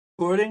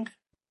Recording?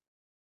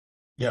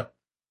 Yeah.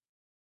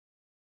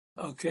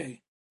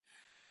 Okay.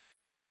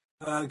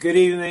 Good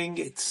evening.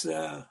 It's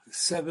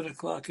 7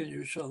 o'clock in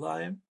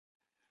Yerushalayim,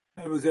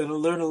 and we're going to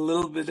learn a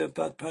little bit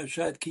about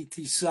Parshat Ki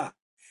Tisa.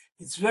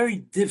 It's very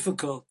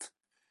difficult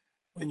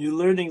when you're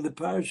learning the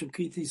Parsha of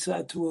Ki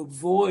Tisa to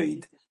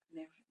avoid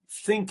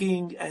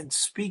thinking and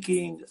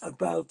speaking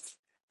about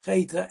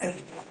Cheta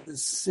and the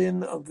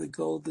sin of the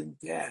golden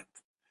calf.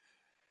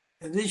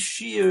 And this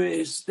shiur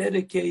is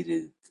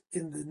dedicated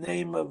in the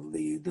name of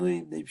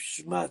Li'ilui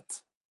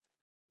Nishmat,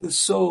 the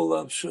soul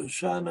of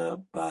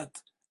Shoshana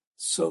Bat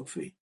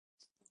Sophie,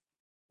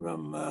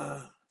 from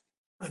an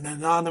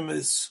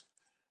anonymous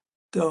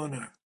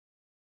donor.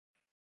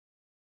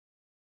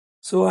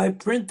 So I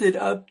printed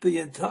up the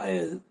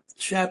entire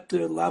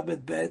chapter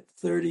Lamed Bet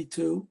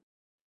 32,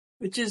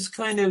 which is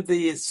kind of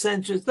the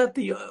essential. It's not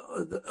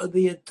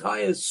the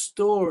entire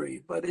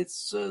story, but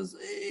it's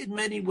in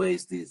many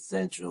ways the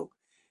essential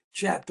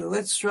chapter.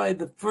 Let's try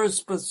the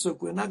first pasuk.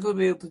 We're not going to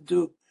be able to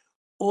do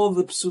all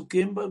the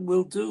psukim, but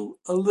we'll do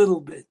a little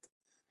bit.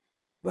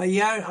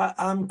 Vayar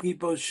ha'am ki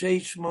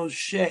boshesh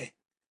Moshe,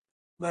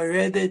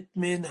 varedet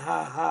min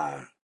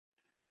ha'har,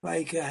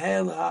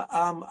 vayikahel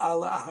ha'am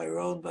al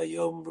Aharon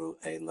vayomru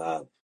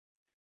elav.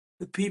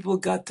 The people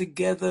got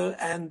together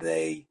and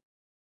they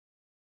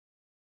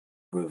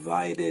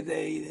provided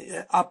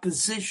a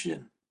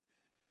opposition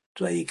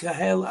to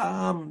Vayikahel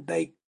ha'am.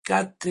 They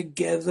got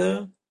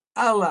together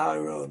al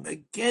Aharon,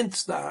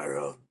 against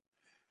Aharon,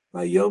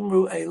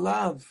 vayomru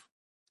elav.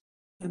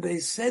 And they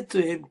said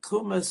to him,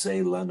 Kum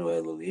aseh lanu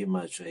Elohim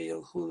asher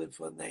yelchu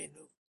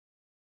lefanenu.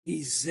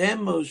 Izeh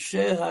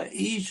Moshe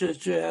ha'ish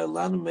asher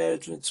ha'lanu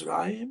me'eretz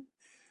Mitzrayim.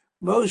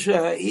 Moshe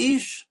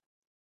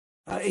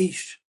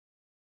ha'ish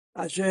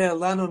asher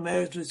ha'lanu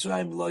me'eretz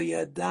Mitzrayim lo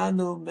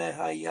yadanu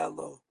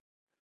mehayalo.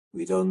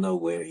 We don't know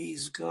where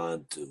he's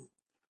gone to.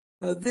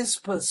 Now this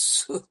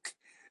pasuk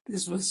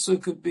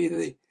could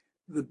be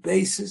the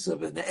basis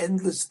of an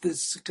endless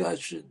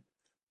discussion.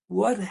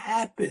 What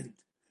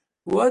happened?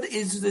 What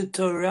is the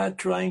Torah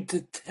trying to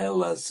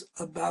tell us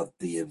about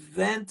the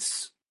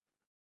events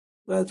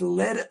that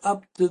led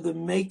up to the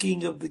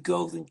making of the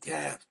golden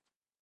calf?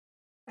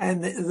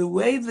 And the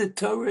way the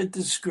Torah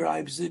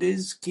describes it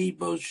is, Ki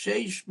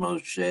boshesh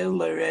Moshe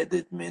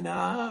laredet min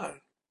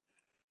ha'ar.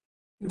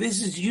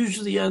 This is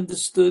usually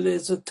understood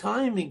as a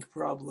timing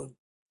problem.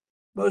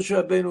 Moshe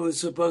Rabbeinu was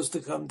supposed to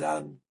come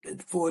down in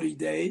 40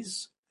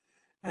 days,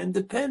 and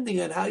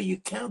depending on how you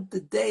count the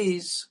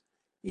days,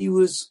 he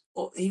was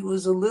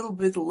a little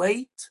bit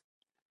late,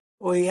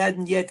 or he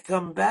hadn't yet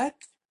come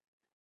back.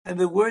 And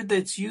the word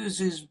that's used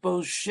is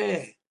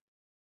boshesh.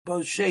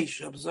 Rashi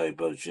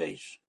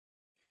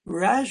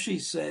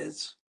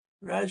says,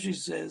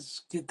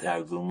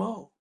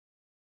 Kitargumo.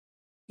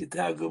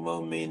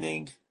 Kitargumo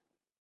meaning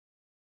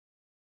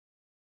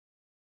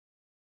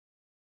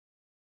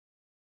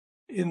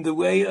in the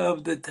way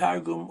of the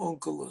Targum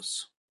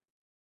Onkelos.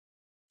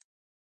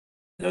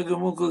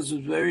 Targum Onkelos was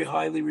very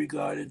highly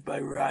regarded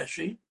by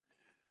Rashi,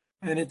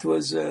 and it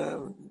was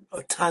a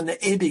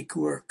Tannaitic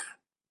work,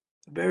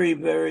 very,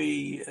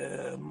 very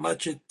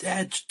much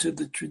attached to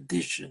the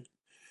tradition.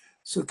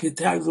 So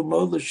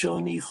Kitargumo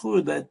l'shon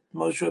ichur, that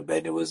Moshe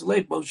Rabbeinu was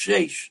late,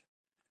 boshesh.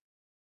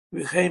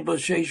 V'chein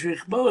boshesh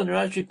richbo, and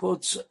Rashi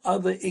quotes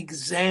other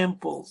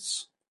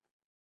examples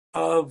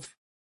of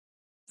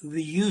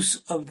the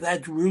use of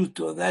that root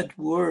or that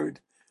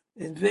word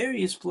in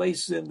various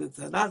places in the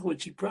Tanakh,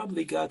 which he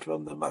probably got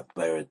from the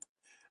Makberet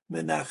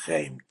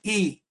Menachem.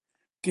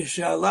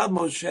 Kishala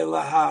Moshe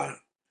lahar.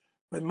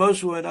 When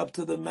Moshe went up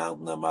to the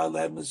mountain, Amar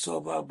lehem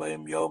Esov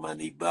Arbaim Yom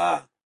Ani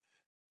Ba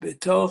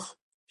B'toch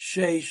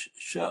Sheish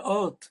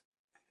Sha'ot.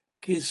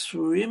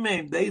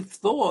 Kisfurimim, they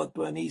thought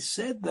when he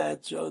said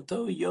that,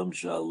 Shoto Yom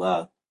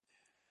Shalah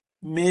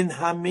Min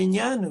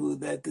Haminyanu,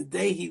 that the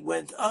day he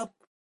went up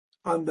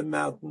on the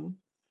mountain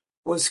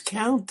was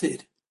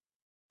counted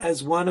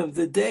as one of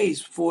the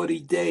days,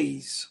 40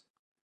 days.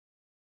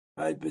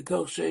 Right?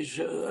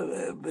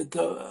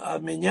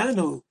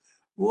 Haminyanu,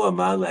 Hu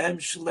Amar Lehem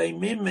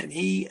Shleimim, and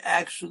he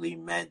actually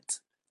meant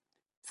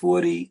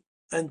 40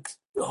 and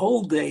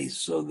whole days.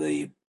 So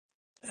the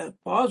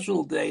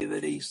partial day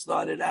that he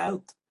started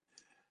out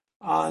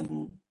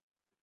on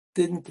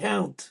didn't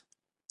count.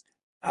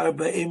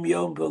 Arba'im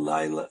Yom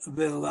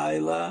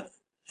V'Layla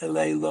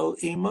Eleilo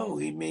Imo.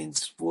 He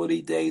means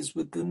 40 days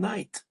with the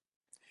night.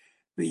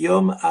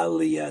 V'Yom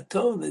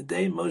Aliyato, the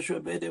day Moshe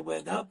Rabbeinu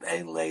went up,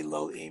 Ein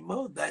Leilo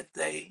Imo. That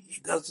day he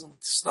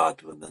doesn't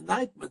start with the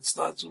night, but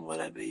starts from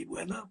whenever he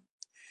went up.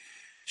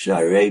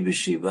 Sharei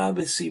B'Shiva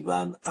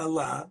B'Sivan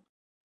Allah.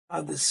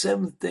 On the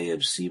 7th day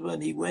of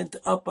Sivan, he went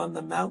up on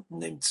the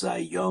mountain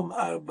Nimtzai Yom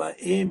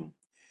Arba'im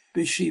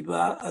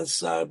B'Shiva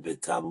Asar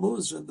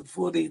B'Tammuz, and the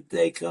 40th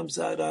day comes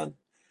out on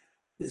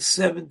the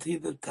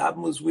 17th of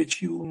Tammuz,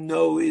 which you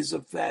know is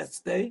a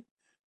fast day.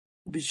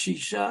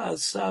 B'Shisha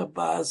Asar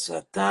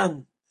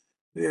Ba'asatan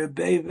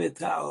V'Rebevet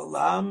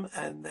HaOlam,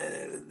 and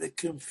the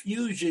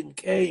confusion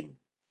came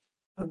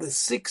on the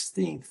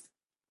 16th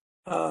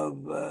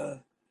of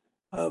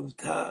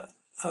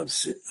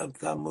of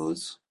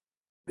Tammuz,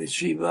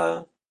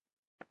 B'Shiva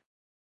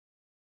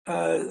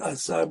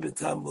Asar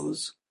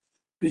B'Tammuz,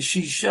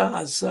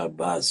 B'Shisha Asar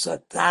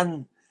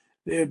B'Satan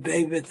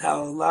V'Erbevet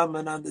HaOlam,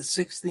 and on the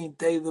 16th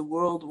day the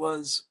world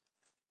was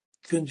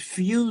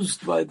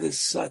confused by the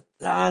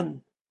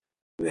Satan,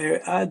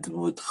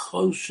 V'Admut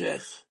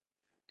Choshech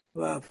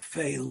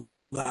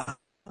V'Afela.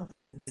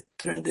 It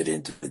turned it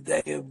into a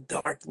day of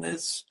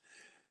darkness.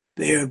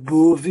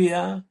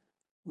 V'Erbuvia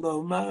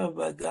Lomar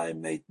Vadai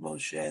Meit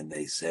Moshe, and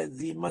they said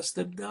he must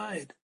have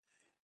died.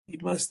 He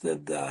must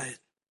have died.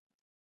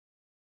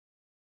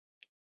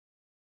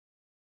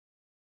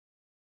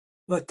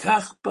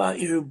 V'kach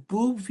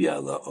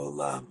ba'Erbuvia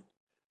la'olam.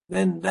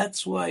 Then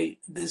that's why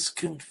this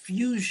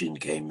confusion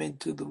came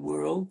into the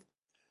world.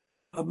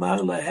 Amar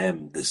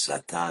lahem, the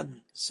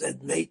Satan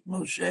said, Meit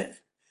Moshe.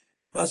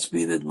 Must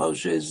be that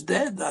Moshe is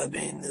dead. I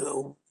mean,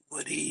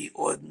 would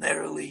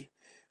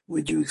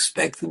you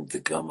expect him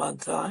to come on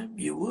time?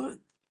 You would.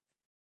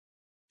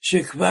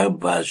 Shekvar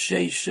ba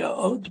sheish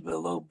sha'ot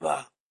v'lo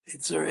ba.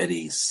 It's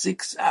already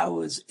 6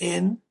 hours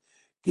in.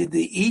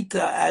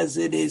 Kidi'ita, as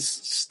it is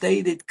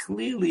stated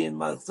clearly in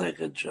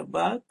Masechet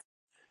Shabbat,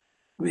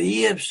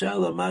 v'hi efshar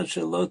lomar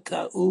shelo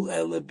ta'u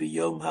ele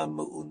b'yom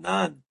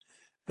ha'me'unan,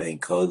 ben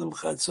kodem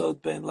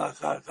chatzot ben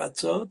lachar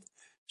chatzot,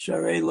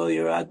 sharei lo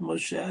yirad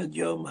Moshe ad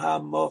yom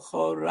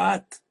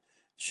ha'mochorat,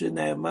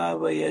 shene'emar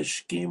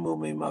v'yeshkimu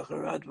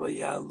mimacharat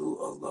v'yalu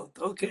olot.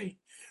 Okay,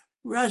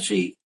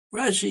 Rashi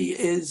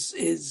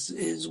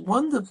is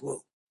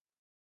wonderful.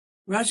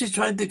 Rashi is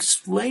trying to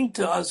explain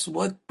to us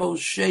what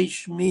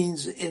boshesh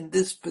means in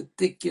this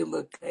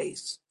particular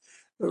case.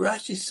 But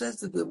Rashi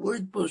says that the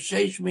word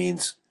boshesh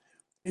means,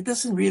 it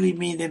doesn't really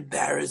mean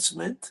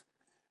embarrassment,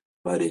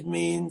 but it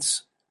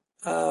means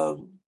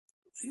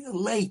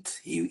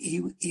late.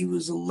 He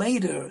was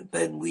later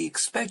than we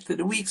expected,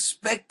 and we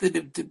expected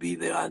him to be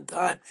there on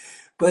time,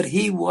 but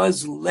he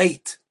was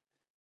late.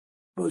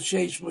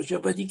 Boshesh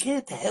Moshe, but you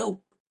can't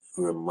help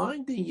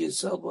reminding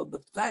yourself of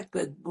the fact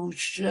that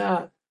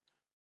Moshe,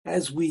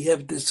 as we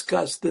have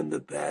discussed in the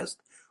past,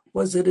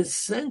 was an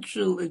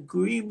essential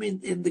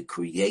agreement in the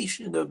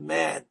creation of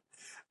man.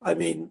 I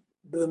mean,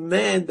 the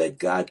man that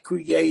God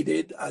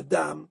created,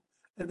 Adam,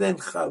 and then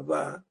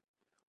Chava,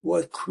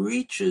 were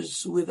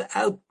creatures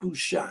without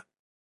busha.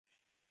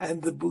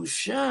 And the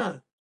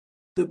busha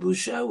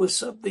was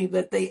something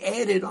that they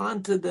added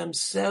onto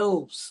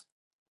themselves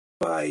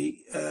by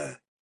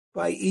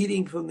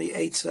eating from the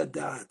Eitz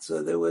Hadat.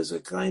 So there was a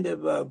kind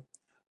of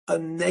a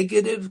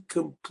negative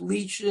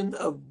completion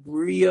of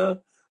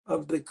Bria,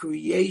 of the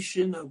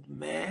creation of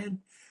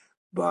man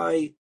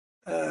by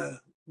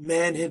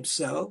man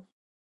himself,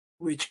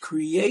 which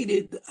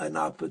created an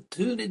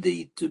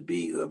opportunity to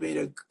be,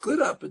 a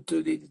good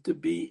opportunity to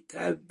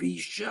have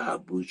Bisha,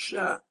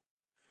 Busha.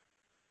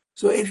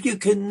 So if you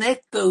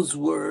connect those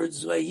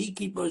words,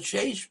 Vayiki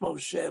Moshe,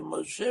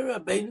 Moshe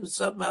Rabbeinu,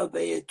 somehow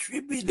they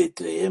attributed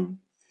to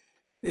him,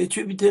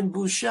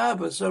 Busha.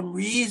 For some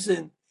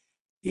reason,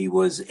 he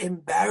was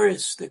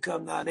embarrassed to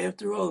come down.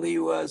 After all, he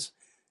was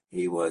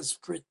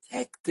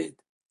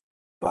protected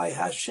by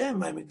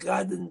Hashem. I mean,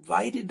 God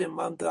invited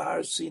him onto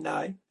Har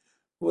Sinai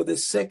for the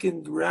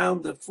second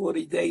round of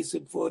 40 days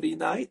and 40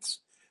 nights.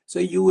 So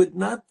you would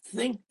not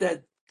think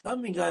that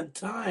coming on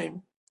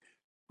time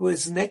for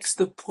his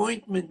next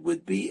appointment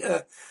would be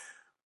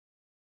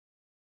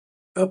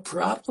a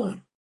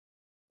problem,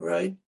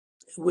 right?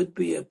 It would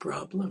be a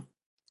problem.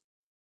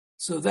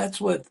 So that's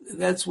what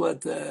I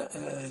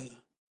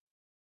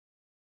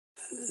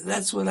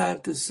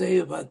have to say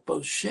about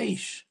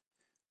Boshesh.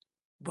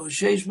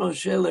 Boshesh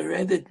Moshe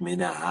Leredet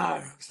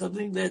Minahar,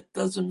 something that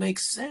doesn't make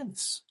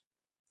sense.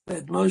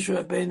 That Moshe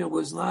Rabbeinu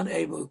was not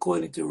able,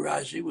 according to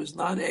Rashi, was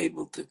not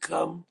able to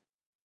come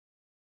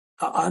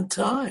on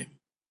time.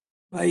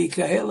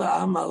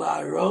 Vayikahela Amal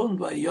Aaron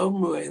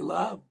Vayomru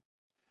Elav.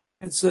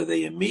 And so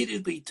they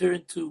immediately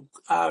turned to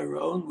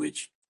Aaron,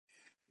 which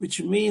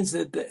means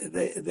that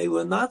they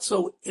were not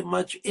so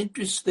much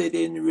interested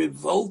in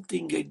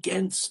revolting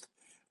against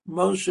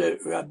Moshe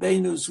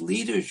Rabbeinu's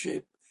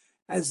leadership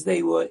as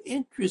they were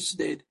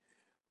interested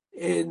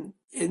in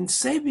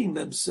saving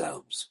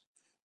themselves.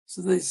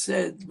 So they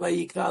said,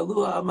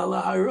 Vayikalu Amal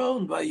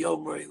Aaron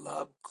Vayomer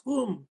Elav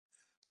Kum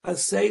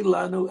Asei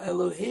Lanu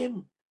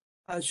Elohim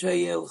Asher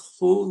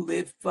Yelchu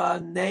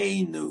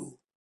Lifaneinu.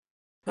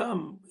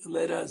 Come,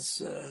 let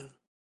us.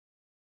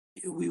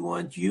 We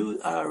want you,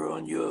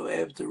 Aaron. You're,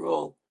 after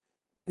all,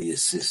 the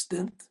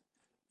assistant.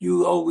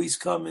 You always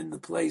come in the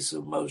place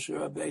of Moshe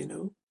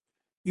Rabbeinu.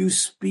 You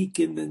speak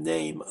in the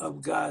name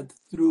of God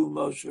through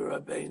Moshe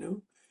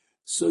Rabbeinu.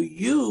 So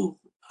you,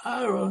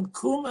 Aaron,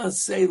 Kuma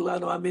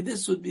Seilano, I mean,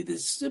 this would be the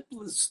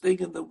simplest thing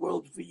in the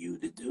world for you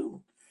to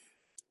do.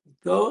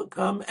 Go,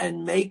 come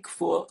and make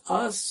for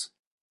us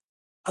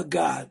a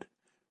God.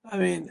 I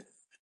mean,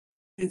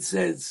 it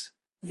says,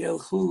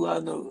 Yelchu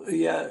lanu,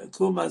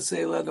 Kuma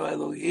Seilano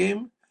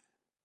Elohim,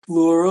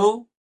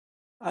 plural,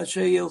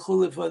 Asher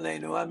Yelchu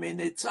lefanenu. I mean,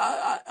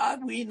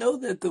 we know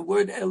that the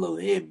word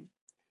Elohim,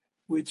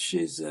 which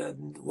is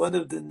one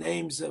of the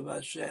names of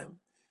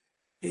Hashem,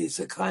 is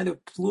a kind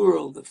of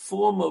plural. The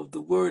form of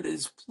the word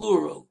is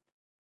plural,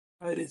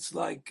 right? It's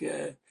like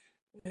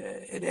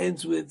it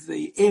ends with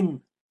the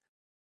im.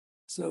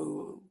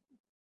 So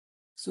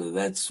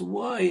that's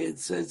why it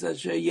says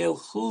Asher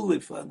Yelchu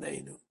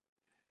Lifanenu.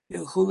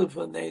 Yelchu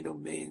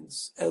Lifanenu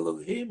means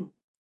Elohim,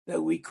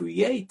 that we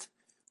create,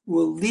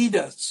 will lead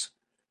us.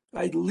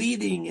 Right?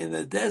 Leading in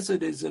the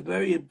desert is a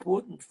very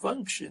important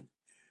function.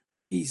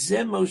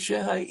 Izeh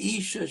Moshe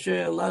Ha'ish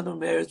Asher Elanu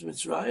Me'eretz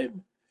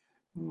Mitzrayim.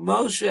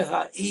 Moshe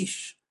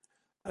Ha'ish.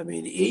 I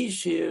mean,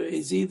 ish here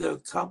is either a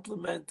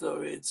compliment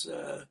or it's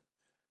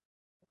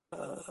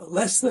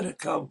less than a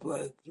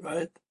compliment,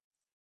 right?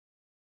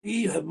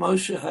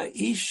 Moshe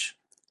Ha'ish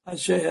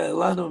Asher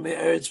Elanu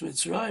Me'eretz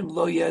Mitzrayim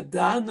Lo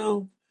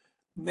Yadanu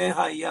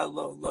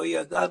Mehayalo. Lo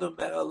Yadanu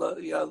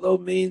Mehayalo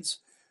means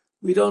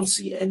we don't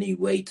see any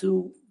way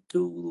to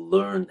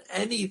learn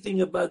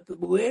anything about the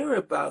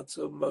whereabouts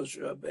of Moshe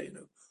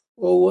Rabbeinu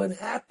or what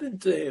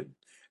happened to him.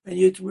 And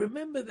you have to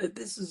remember that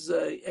this is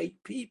a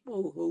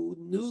people who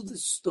knew the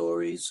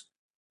stories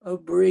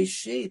of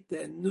Bereshit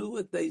and knew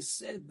what they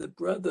said, the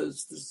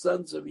brothers, the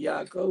sons of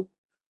Yaakov,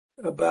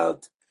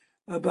 about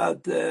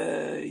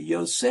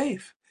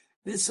Yosef.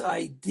 This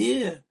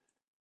idea,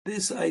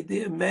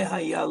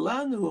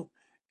 Mehayalanu,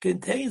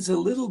 contains a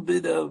little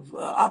bit of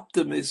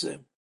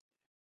optimism,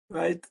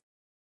 right?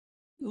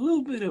 A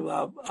little bit of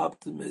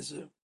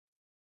optimism.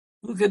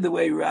 Look at the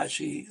way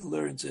Rashi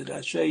learns it.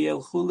 Asher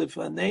Yelchu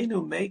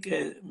Lifanenu,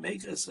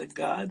 make us a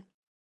God.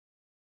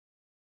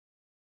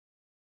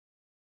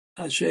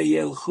 Asher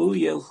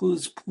Yelchu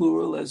is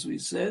plural, as we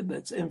said.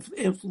 That's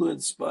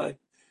influenced by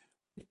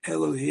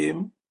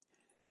Elohim.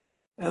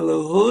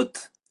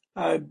 Elohut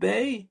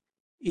Arbe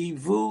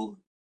Ivu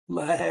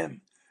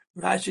Lahem.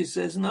 Rashi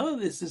says, no,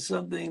 this is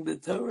something the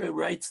Torah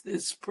writes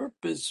this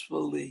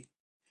purposefully.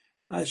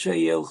 Asher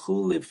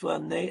Yelchu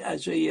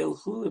Lifanenu.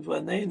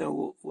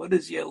 What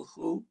is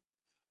Yelchu?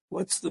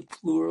 What's the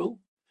plural?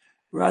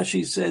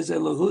 Rashi says,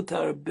 Elohut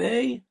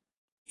Arbe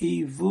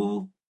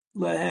Ivu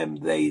Lahem.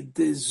 They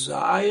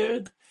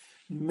desired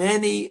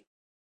many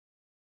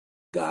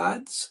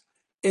gods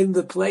in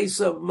the place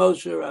of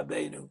Moshe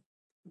Rabbeinu.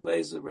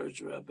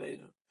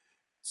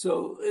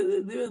 So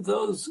there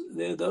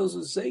are those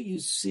who say, you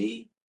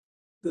see,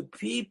 the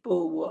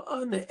people were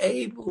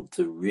unable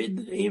to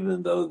rid,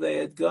 even though they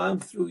had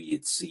gone through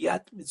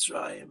Yitziat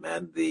Mitzrayim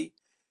and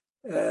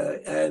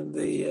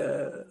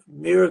the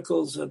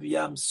miracles of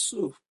Yam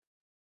Suf,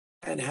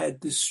 and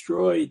had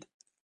destroyed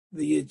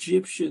the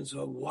Egyptians,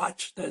 or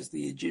watched as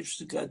the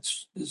Egyptians got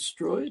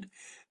destroyed.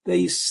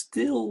 They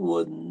still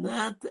were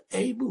not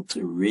able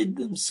to rid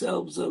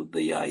themselves of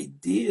the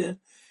idea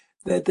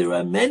that there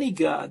are many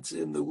gods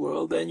in the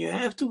world, and you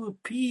have to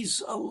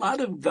appease a lot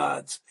of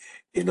gods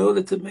in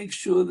order to make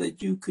sure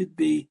that you could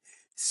be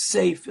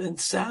safe and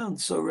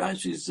sound. So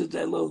Rashi says,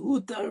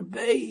 Elohut Arbe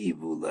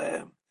Ivu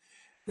Lahem.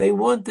 They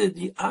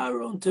wanted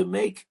Aaron to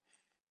make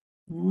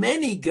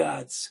many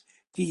gods.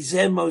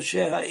 Kizeh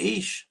Moshe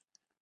Ha'ish.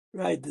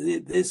 Right,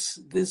 this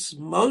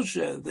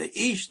Moshe, the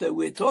Ish that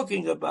we're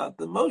talking about,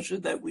 the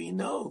Moshe that we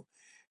know,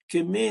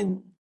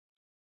 Kimin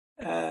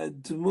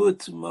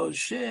Dmut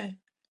Moshe,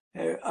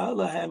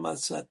 Alahem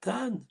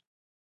Satan.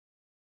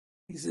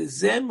 He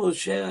says, Zeh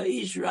Moshe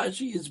Ha'ish.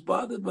 Rashi is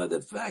bothered by the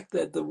fact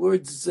that the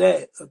word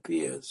Zeh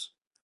appears.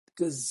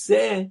 Because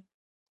Zeh,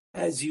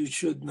 as you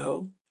should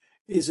know,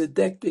 is a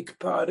deictic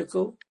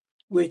particle,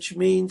 which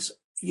means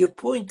you're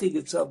pointing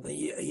at something.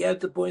 You have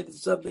to point at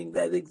something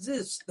that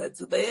exists, that's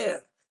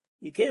there.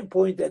 You can't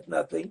point at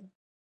nothing.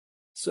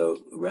 So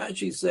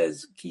Rashi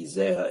says,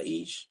 Kizeh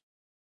Ha'ish,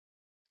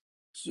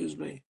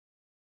 Kizeh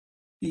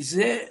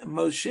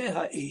Moshe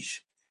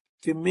Ha'ish,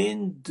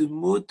 Kimin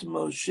Dmut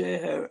Moshe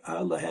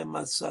Her'a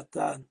Lahem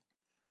Satan.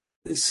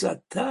 The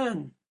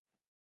Satan,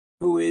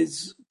 who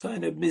is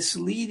kind of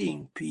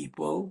misleading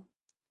people,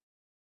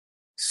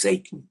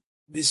 Satan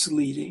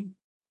misleading.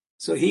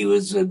 So he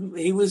was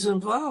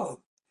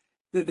involved.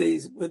 When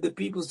the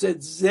people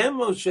said Zeh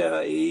Moshe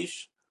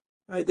Ha'ish,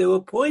 right, they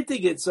were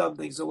pointing at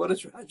something. So what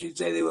does Rashi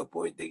say they were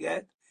pointing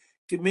at?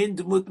 Kimin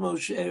Dmut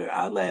Moshe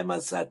Alahem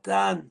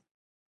Satan.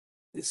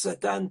 The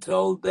Satan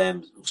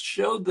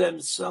showed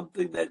them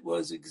something that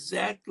was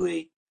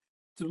exactly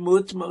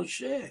Dmut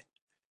Moshe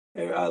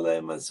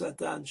Alahem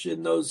Satan.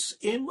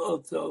 Shenos'im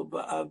oto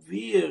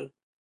ba'avir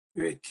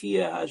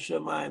Rekia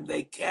Hashamayim.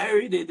 They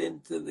carried it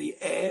into the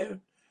air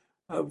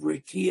of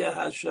Rekia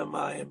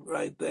Hashamayim.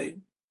 Right,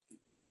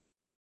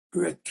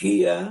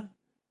 Rekia,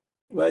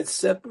 right,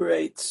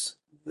 separates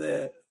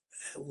the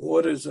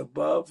waters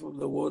above from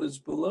the waters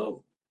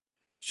below.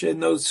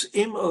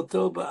 Shenos'im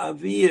oto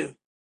ba'avir.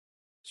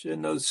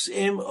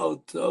 Shenos'im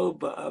oto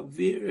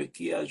ba'avir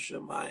Rekia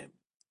Hashamayim.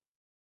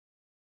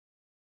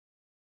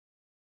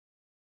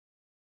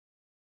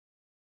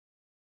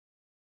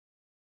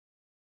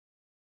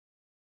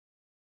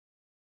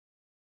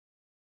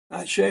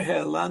 Asher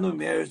Ha'elanu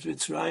Me'eretz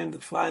Mitzrayim, the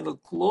final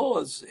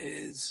clause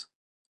is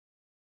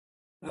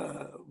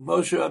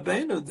Moshe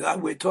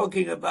Rabbeinu. We're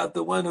talking about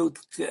the one who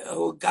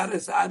got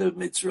us out of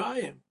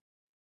Mitzrayim.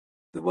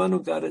 the one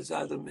who got us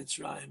out of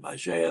Mitzrayim.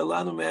 Asher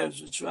elanu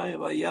me'eretz Mitzrayim,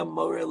 vayam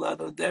moreh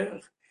lanu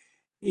derech.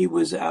 He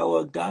was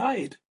our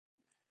guide.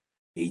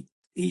 He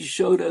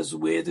showed us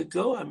where to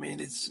go. I mean,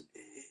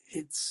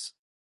 it's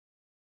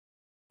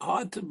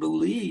hard to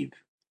believe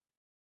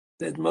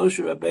that Moshe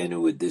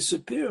Rabbeinu would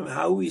disappear.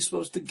 How are we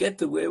supposed to get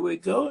to where we're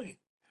going?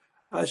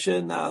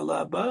 Asher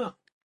na'alaba,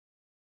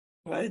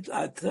 right?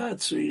 Ata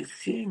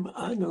tzrichim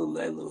anu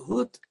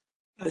leluhut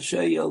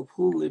asher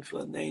yalchu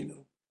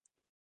lifnenu.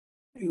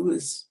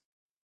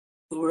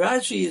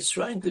 Rashi is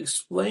trying to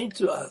explain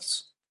to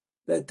us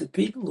that the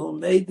people who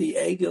made the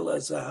Egel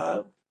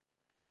Azahav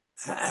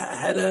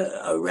had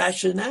a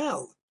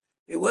rationale.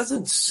 It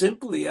wasn't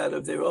simply out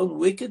of their own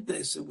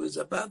wickedness. It was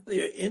about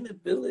their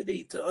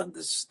inability to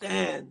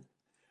understand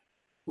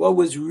what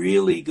was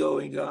really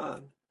going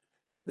on.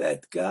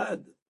 That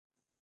God,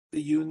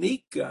 the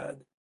unique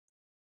God,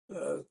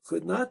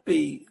 could not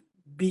be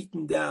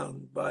beaten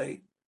down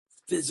by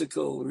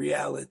physical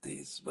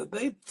realities. But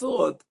they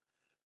thought,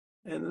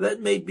 and that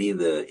may be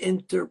the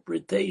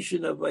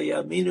interpretation of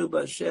Vayaminu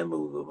B'Hashem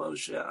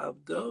u'Moshe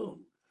Abdo,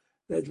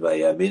 that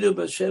Vayaminu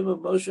B'Hashem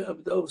u'Moshe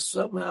Abdo,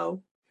 somehow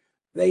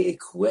they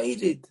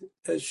equated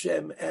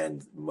Hashem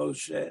and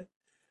Moshe.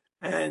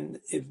 And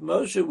if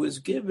Moshe was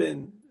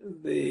given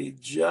the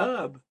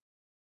job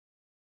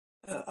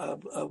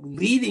of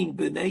leading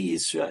Bnei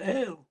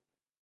Yisrael,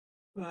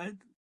 right,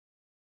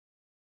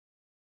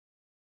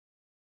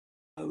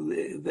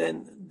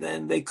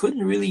 then they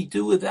couldn't really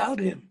do without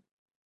him.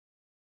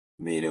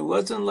 I mean, it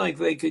wasn't like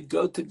they could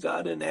go to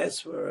God and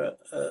ask for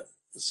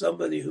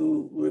somebody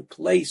who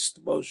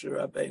replaced Moshe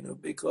Rabbeinu,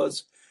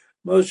 because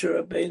Moshe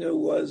Rabbeinu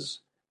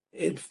was,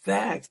 in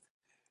fact,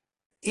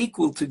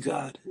 equal to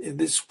God in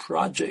this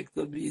project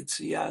of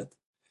Yetziat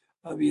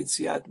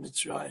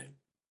Mitzrayim.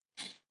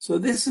 So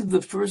this is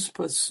the first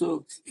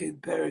pasuk in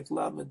Perek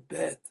Lamed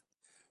Bet,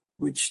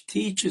 which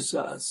teaches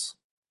us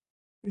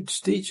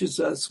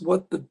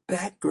what the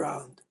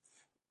background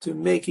to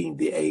making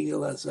the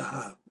Egel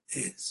HaZahav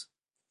is.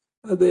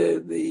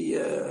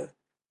 The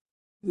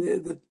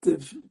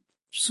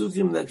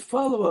psukim that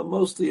follow are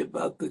mostly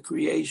about the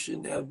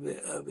creation of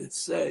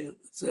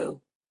itself.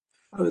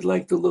 I would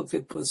like to look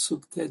at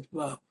pasuk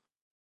Tetvav.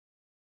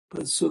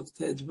 Pasuk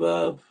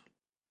Tetvav.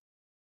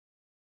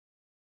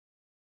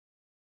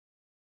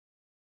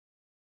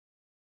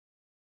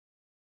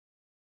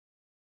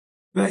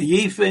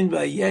 Vayifen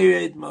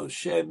vayered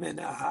Moshe min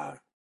ahar.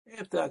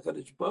 After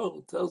HaKadosh Baruch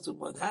Hu tells him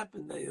what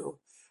happened,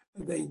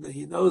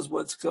 he knows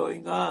what's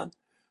going on.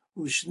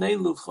 Ushnei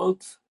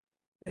luchot,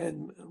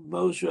 and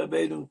Moshe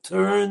Rabbeinu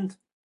turned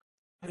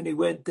and he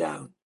went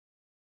down.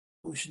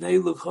 Ushnei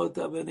luchot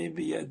avanim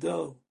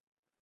biyado,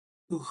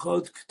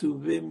 luchot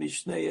ktuvim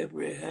mishnei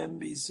Abraham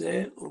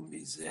mizeh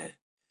umizeh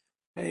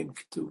hem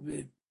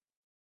ktuvim.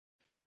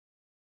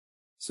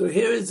 So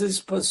here is this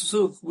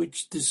pasuk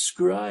which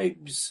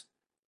describes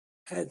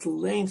at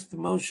length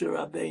Moshe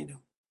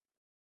Rabbeinu.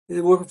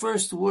 The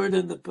first word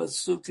in the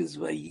pasuk is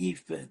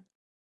vayifen.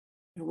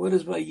 And what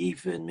does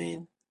vayifen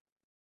mean?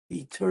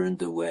 He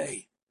turned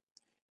away.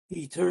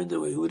 He turned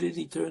away. Who did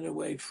he turn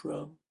away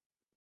from?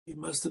 He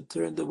must have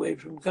turned away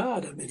from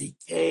God. I mean, he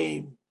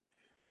came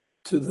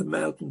to the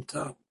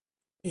mountaintop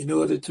in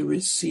order to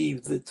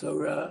receive the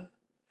Torah,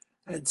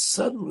 and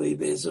suddenly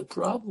there's a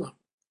problem.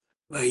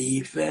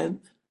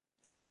 Vayifen,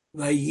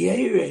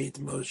 vayered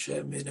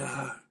Moshe min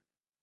ahar,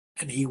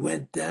 and he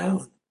went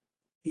down.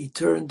 He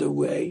turned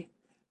away,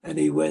 and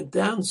he went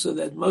down, so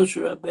that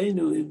Moshe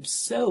Rabbeinu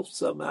himself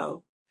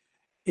somehow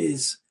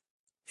is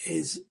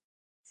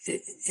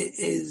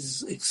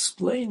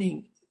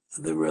explaining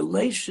the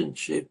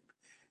relationship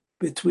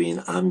between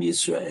Am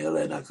Yisrael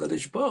and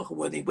HaKadosh Baruch Hu.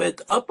 When he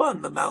went up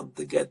on the mountain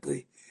to get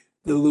the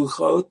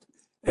Luchot,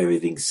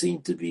 everything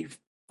seemed to be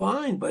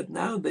fine, but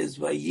now there's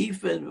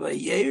Vayifen,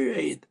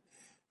 Vayered,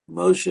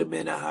 Moshe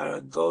min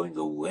ahar, going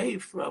away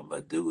from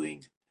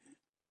doing,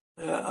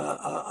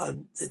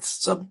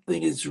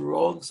 something is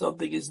wrong,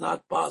 something is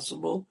not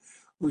possible.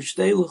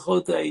 Ushtei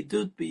Luchot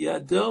ha'edut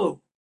biyado,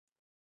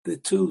 the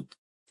two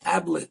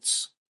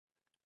tablets,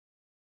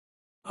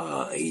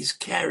 he's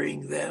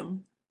carrying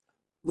them.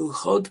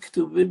 Luchot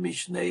ktuvim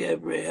mishnei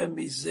Abraham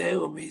mizeh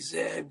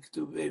umizeh hem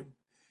ktuvim.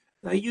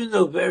 Now you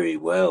know very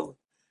well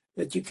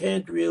that you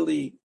can't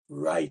really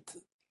write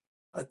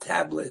a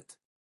tablet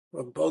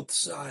from both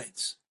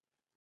sides.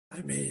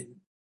 I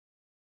mean,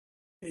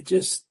 it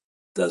just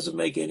doesn't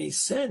make any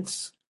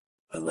sense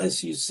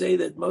unless you say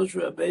that Moshe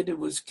Rabbeinu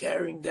was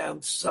carrying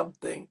down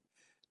something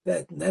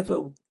that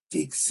never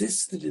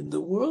existed in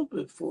the world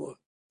before.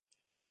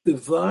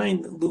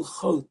 Divine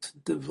luchot,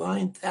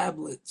 divine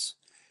tablets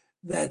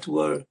that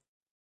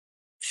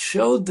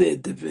showed their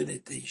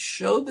divinity,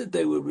 showed that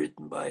they were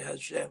written by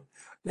Hashem.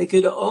 They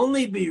could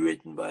only be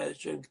written by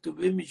Hashem.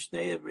 Ktuvim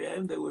mishnei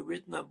Abraham, they were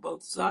written on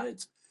both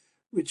sides,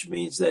 which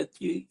means that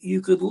you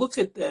could look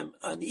at them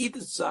on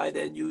either side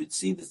and you would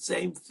see the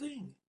same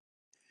thing.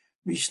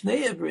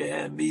 Mishnei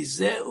Abraham,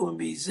 mizeh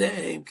umizeh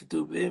hem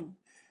ktuvim,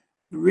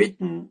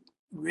 written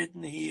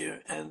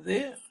here and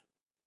there.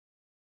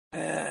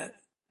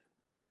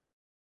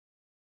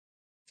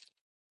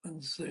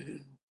 1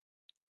 second.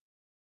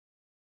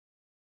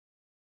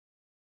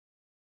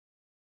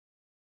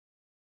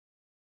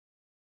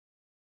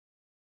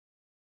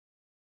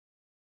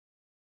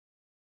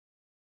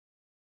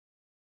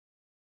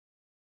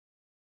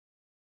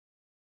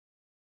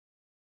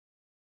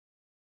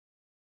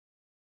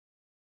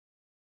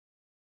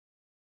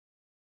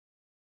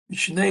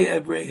 Mishnei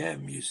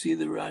Abraham, you see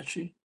the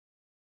Rashi?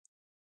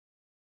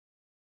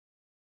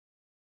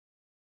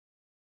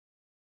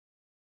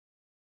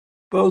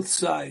 Both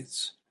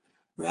sides.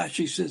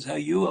 Rashi says,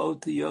 Hayu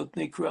ot yot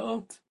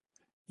nikraot.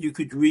 You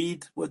could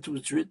read what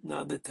was written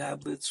on the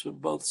tablets from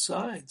both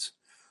sides.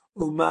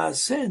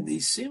 U'ma'aseh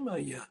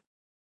nisimaya.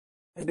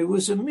 And it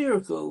was a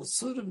miracle,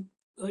 sort of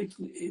like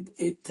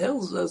it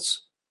tells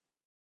us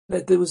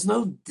that there was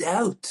no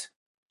doubt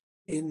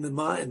in the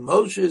mind,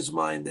 Moshe's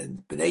mind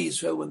and Bnei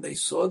Yisrael, when they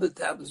saw the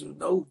tablets, there was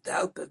no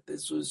doubt that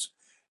this was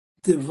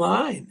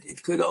divine.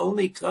 It could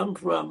only come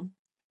from,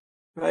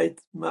 right,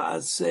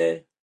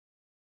 Ma'aseh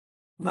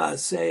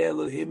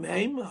Elohim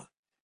Hema.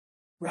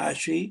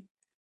 Rashi,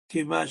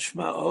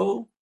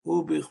 Kimashma'o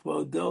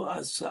u'bichvodo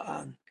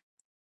asa'an.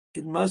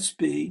 It must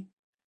be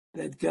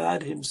that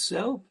God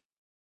himself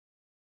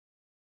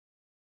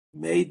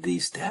made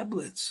these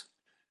tablets.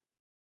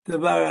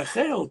 דבר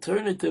אחר,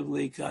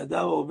 alternatively,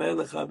 כאדם אומר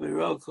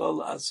לחברו כל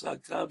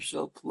עסקיו של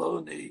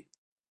פלוני,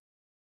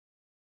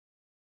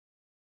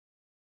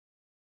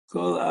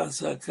 כל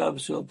עסקיו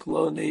של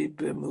פלוני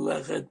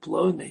במלאכת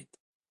פלונית,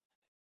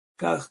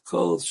 כך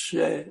כל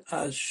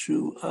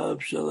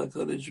שעשועיו של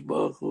הקדוש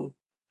ברוך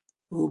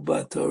הוא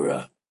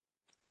בתורה.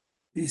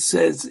 He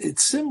says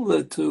it's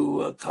similar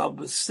to a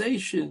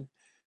conversation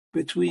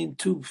between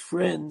two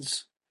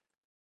friends,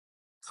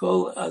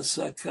 כל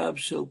עסקיו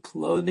של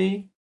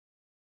פלוני,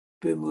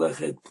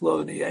 Bimlechet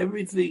Ploni.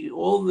 Everything,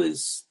 all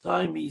this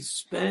time he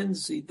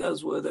spends, he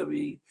does whatever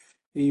he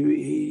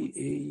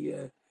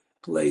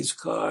plays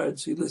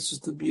cards, he listens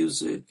to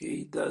music,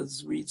 he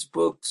reads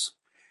books.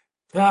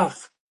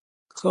 Kach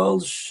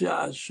kol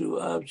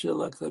sha'ashu'av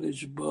shel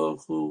HaKadosh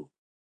Baruch Hu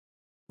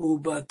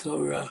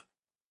u'batorah.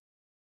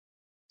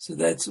 So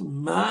that's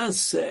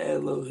Maaseh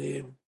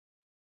Elohim.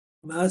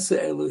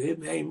 Maaseh Elohim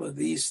Hema.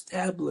 These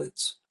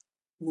tablets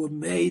were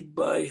made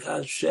by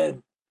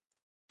Hashem.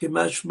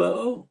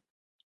 Kimashma'o.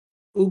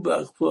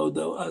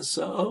 Ubachvodo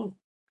asao.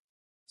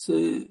 So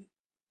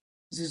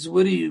this is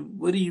what do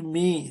you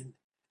mean?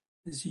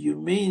 This you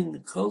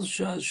mean kol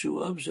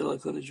shashuav shel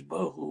HaKadosh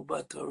Baruch Hu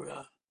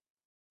b'Torah?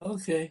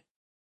 Okay,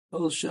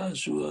 kol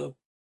shashuav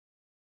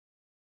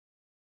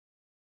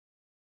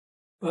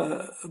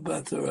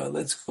b'Torah.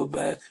 Let's go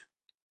back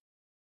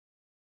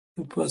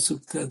to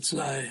pasuk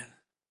Tetzayin.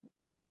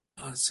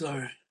 Oh,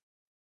 sorry.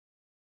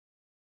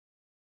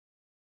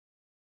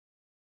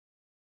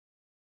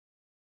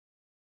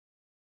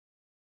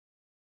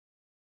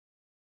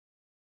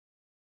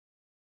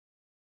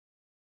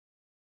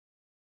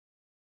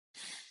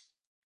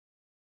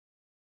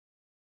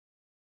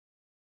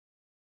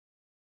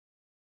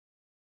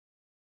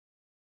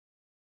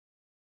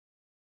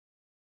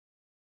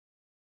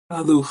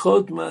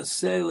 Haluchot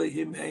maseh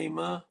lehim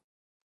hema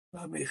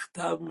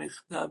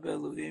v'michtav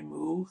Elohim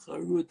hu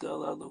charut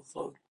al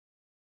haluchot.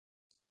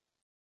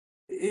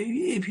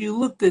 If you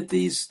looked at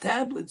these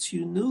tablets,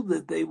 you knew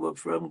that they were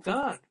from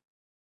God.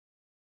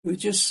 They were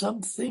just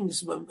some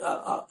things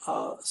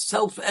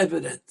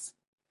self-evident.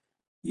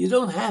 You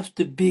don't have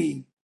to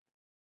be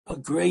a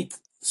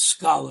great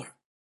scholar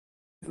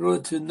in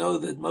order to know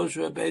that Moshe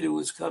Rabbeinu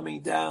was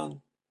coming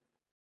down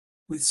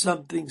with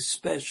something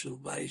special.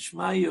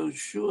 Vayishma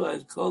Yoshua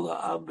et kol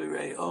ha'am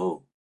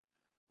b're'o,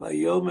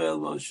 vayomer el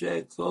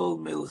Moshe kol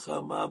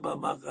milchama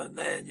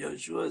b'machaneh. And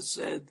Yoshua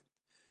said,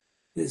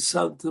 "There's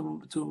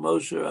something to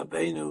Moshe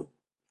Rabbeinu.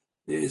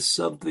 There's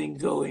something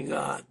going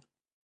on.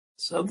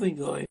 Something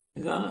going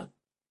on."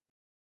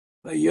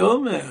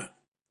 Vayomer.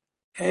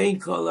 Ein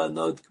kol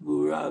anot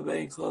kbura,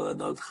 vein kol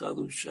anot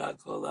chalusha,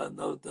 kol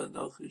anot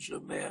anochi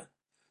shomea.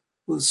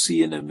 We'll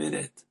see in a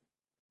minute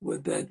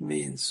what that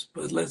means,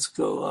 but let's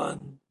go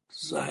on.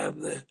 So I have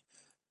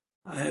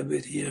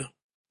it here.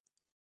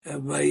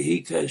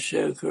 Vayi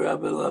kasher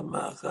karab el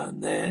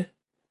hamachaneh,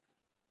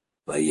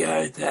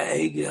 vayar et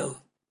ha'egel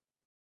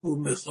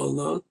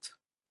u'mecholot.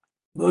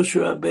 Moshe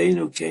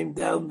Rabbeinu came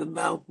down the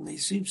mountain. He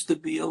seems to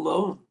be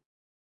alone,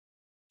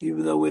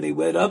 even though when he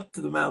went up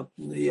to the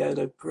mountain, he had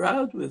a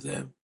crowd with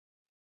him.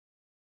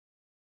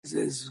 He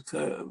says,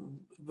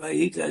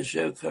 Vayi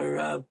kasher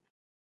karab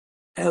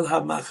El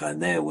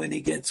HaMachaneh, when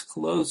he gets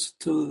close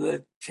to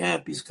the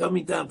camp, he's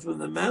coming down from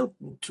the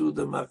mountain to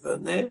the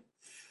Machaneh.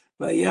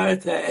 Vayar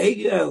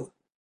Egel,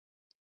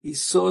 he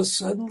saw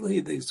suddenly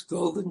this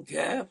golden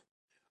calf.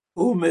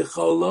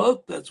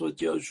 Mecholot, that's what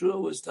Joshua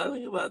was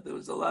telling about. There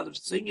was a lot of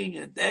singing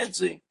and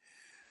dancing.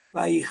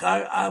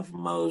 Vayichar Av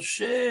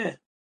Moshe,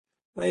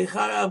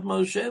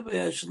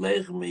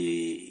 vayashlech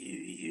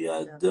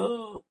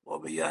miyado,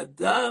 or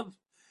miyadav,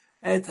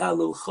 et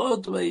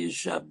haluchot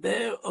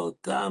vayishaber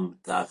otam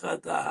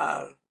tachat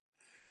ahar.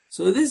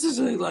 So this is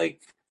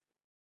like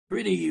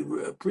pretty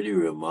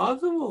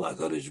remarkable.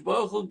 HaKadosh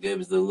Baruch Hu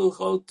gives the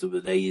luchot to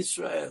Bnei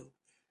Yisrael.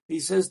 He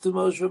says to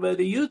Moshe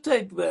Rabbeinu, you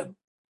take them.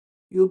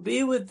 You'll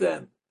be with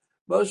them.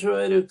 Moshe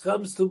Rabbeinu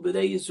comes to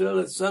Bnei Yisrael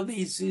and suddenly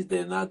he sees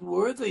they're not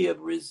worthy of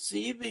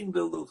receiving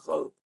the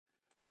luchot.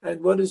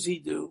 And what does he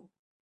do?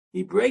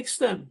 He breaks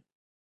them.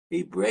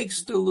 He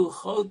breaks the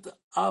luchot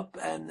up,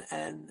 and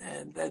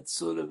that's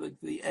sort of like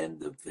the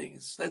end of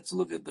things. Let's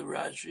look at the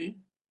Rashi.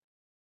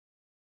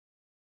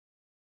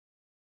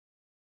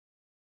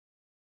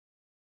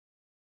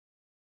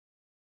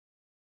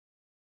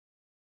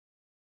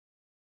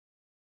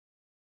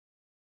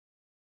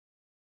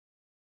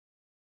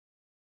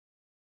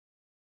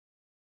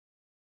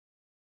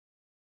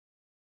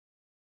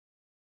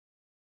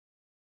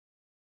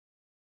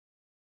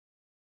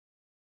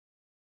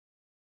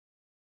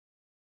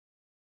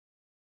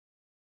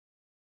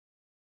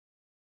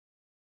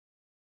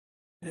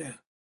 Yeah.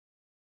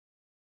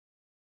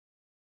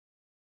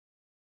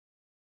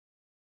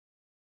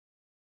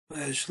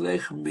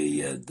 וישלך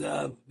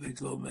מידיו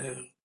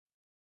וגומר.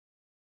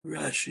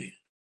 Rashi.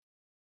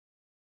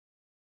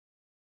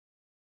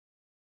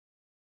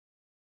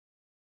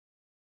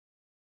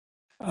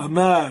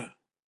 אמר,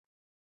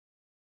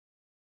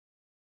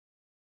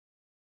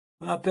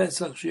 מה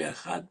פסח שהיא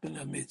אחת מן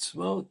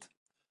המצוות?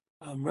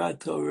 אמרה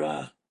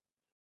תורה,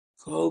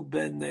 כל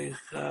בן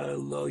נכר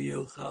לא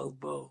יאכל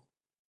בו.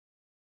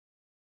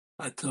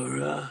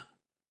 התורה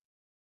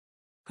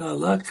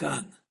קלה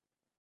כאן,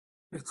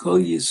 וכל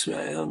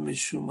ישראל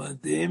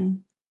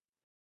משומדים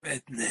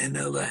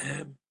ואתננה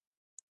להם.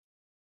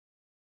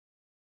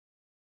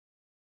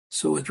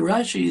 So what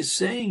Rashi is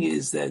saying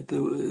is that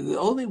the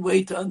only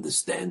way to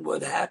understand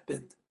what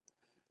happened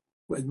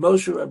when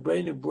Moshe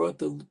Rabbeinu broke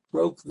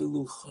the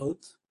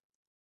Luchot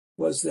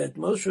was that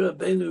Moshe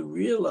Rabbeinu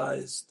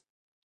realized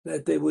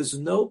that there was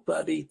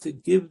nobody to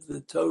give the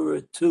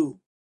Torah to,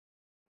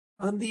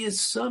 on the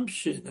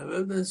assumption of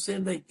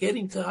understanding that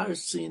getting to Har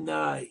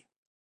Sinai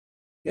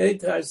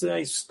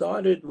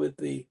started with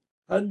the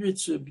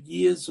hundreds of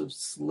years of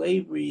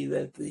slavery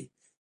that the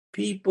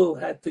people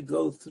had to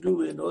go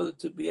through in order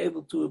to be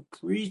able to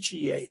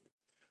appreciate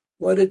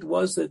what it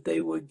was that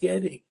they were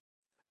getting.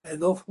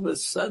 And all of a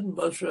sudden,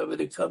 Moshe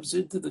Rabbeinu comes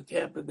into the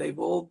camp and they've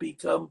all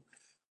become,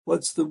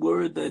 what's the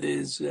word that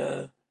is,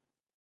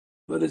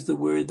 what is the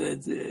word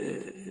that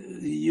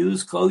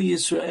used? Kol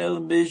Yisrael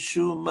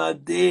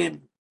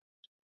Mishumadim.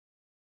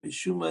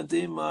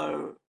 Mishumadim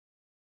are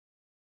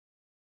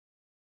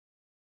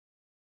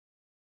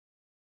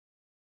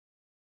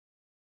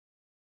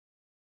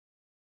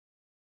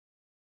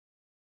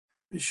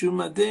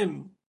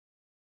Mishumadim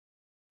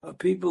are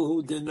people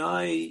who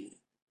deny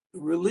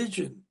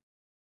religion,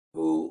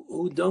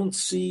 who don't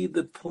see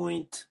the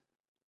point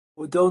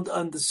or don't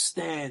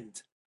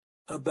understand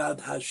about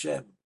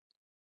Hashem.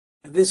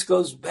 And this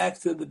goes back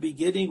to the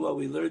beginning, what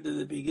we learned in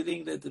the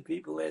beginning, that the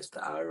people asked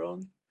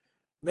Aaron,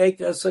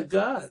 make us a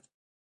God,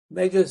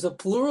 make us a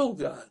plural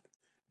God,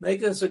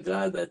 make us a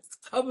God that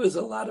covers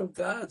a lot of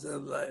gods, a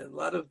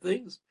lot of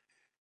things.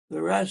 The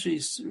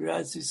Rashi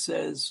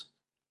says,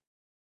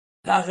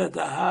 Tachat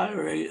ahar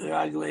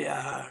raglei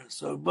ahar.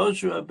 So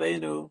Moshe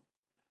Rabbeinu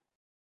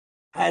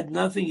had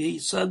nothing. He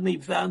suddenly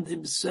found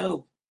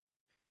himself.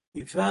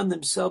 He found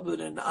himself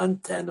in an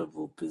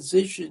untenable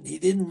position. He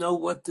didn't know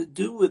what to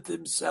do with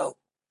himself.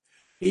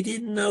 He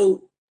didn't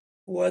know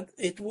what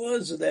it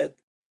was that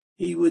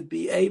he would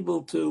be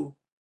able to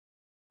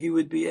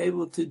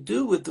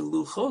do with the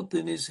luchot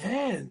in his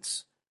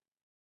hands,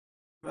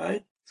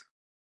 right?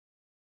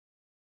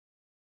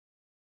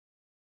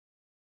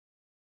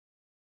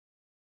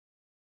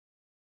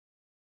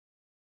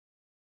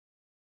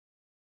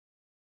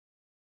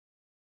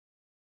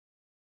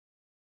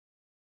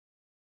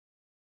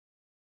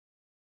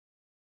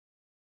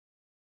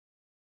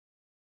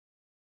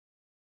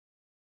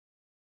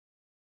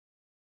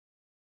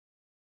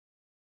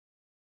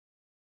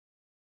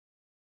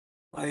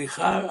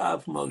 Vaychar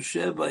af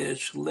Moshe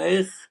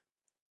vayashlech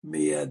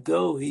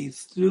miyado, he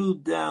threw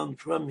down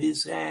from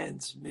his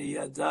hands,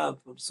 miyadav,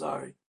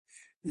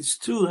 his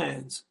two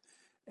hands,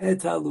 et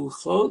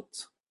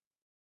haluchot,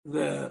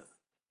 the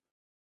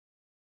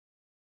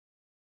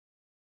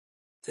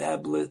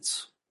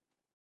tablets,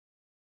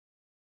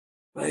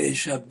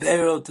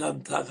 vayeshaber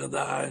otam tachat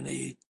ahar, and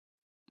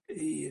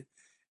he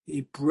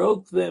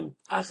broke them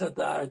tachat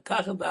ahar.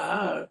 Tachat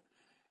ahar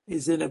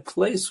is in a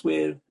place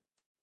where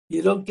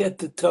you don't get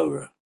the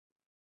Torah.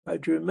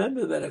 Right?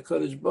 Remember that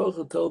HaKadosh Baruch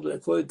Hu told,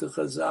 according to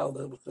Chazal,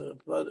 the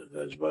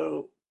HaKadosh Baruch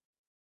Hu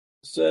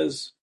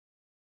says,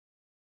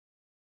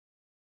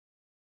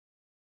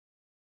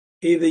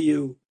 either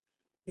you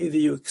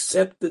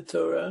accept the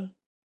Torah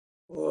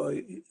or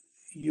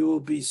you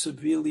will be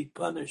severely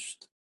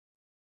punished.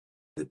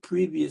 The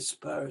previous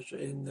parsha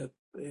in the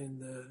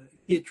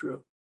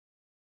Yitro.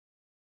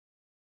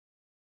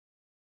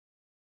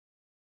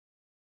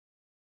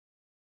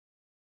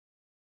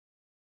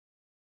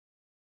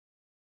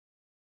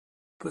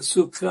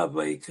 Pasuk Kav,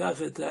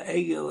 Vayikach et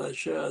העגל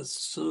אשר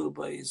עשו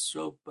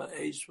וישרוף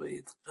באש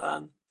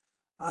ויטחן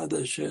עד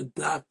אשר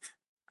דק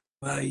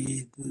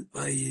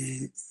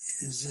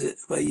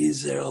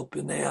ויזר על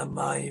פני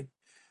המים,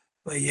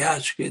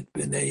 וישקט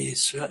בני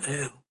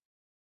ישראל.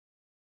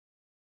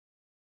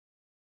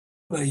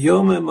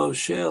 ויאמר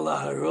משה אל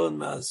אהרון,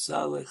 מה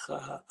עשה לך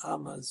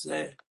העם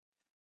הזה,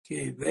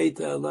 כי הבאת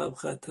עליו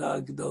חטאה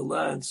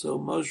גדולה. And so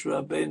Moshe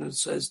Rabbeinu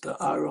says to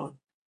Aaron,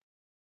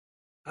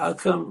 how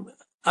come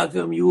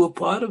you were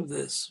part of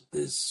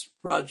this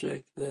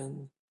project?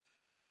 And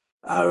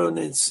Aaron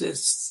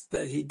insists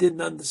that he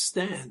didn't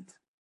understand.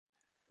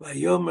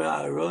 ויאמר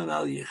אהרון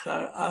אל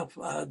יחר אף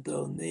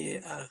אדוני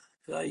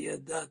אחרי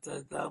ידת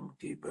אדם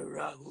כי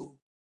ברא הוא.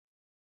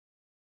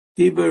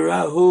 כי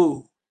ברא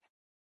הוא.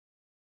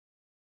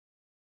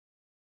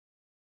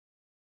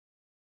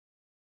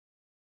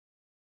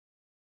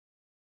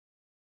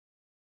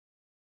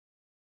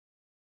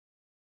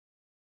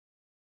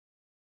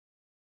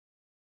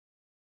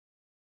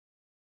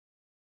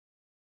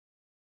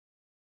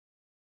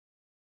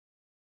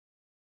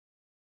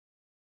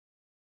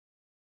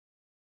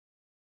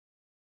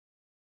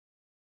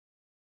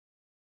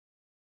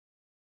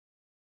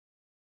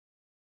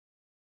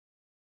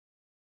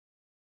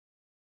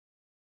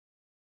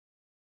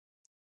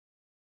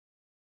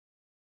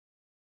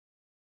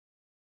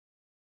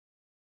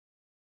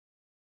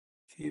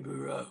 כי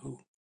ברא הוא.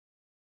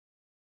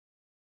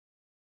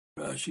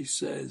 Rashi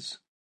says,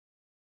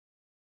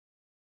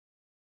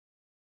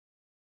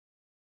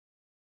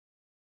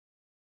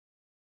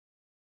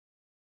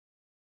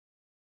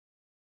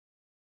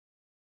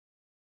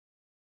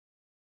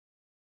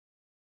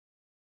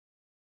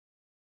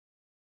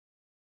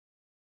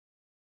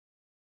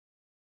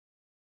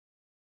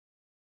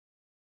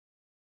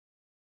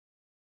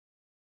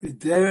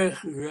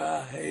 בדרך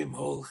רע הם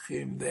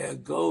הולכים, they are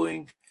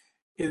going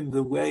in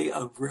the way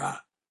of רע,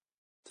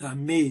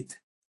 תמיד,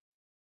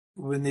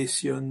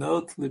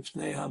 וניסיונות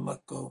לפני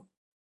המקום.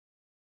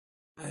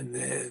 And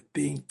they're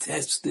being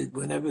tested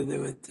whenever they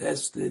were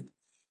tested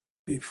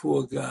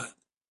before God.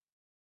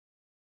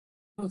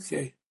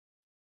 Okay.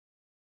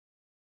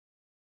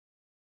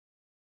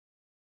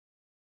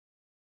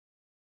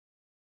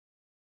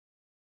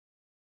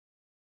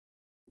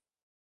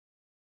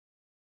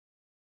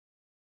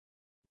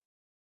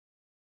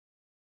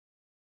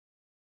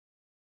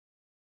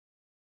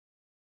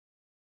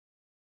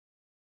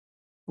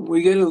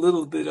 We get a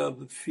little bit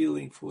of a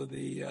feeling for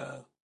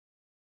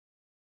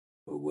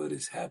for what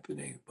is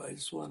happening, but I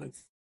just want to.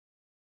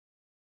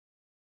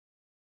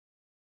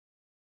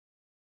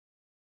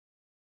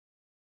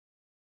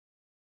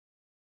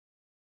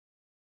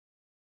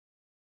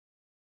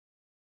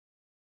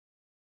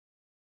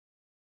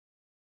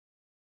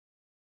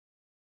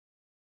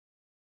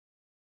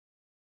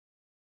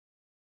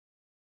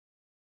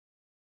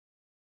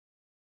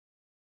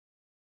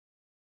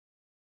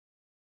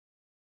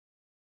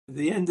 At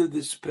the end of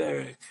this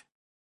parak,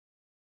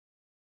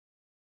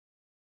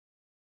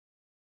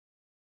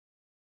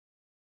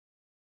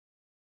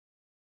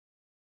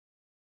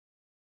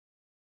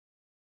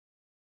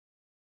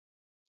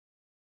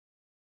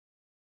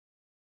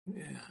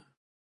 yeah.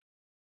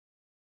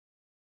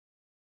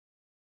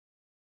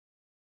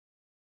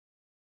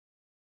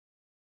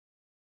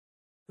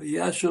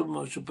 Vayashav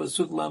Moshe,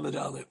 pasuk lamed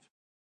aleph.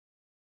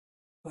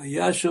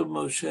 Vayashav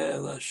Moshe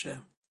el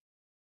Hashem.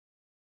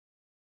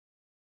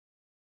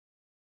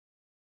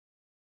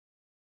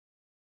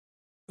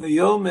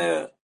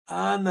 Vayomer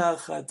ana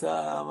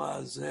chata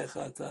ha'ma'azeh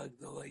chata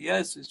gdola.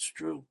 Yes, it's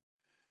true.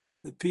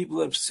 The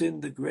people have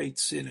sinned a great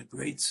sin, a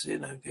great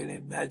sin. I can't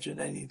imagine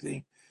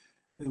anything.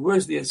 The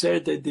worst, the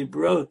Aseret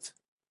Dibrot.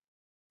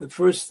 The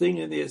first thing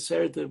in the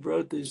Aseret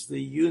Dibrot is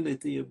the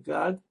unity of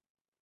God,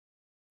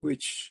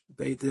 which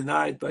they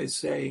denied by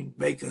saying,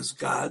 make us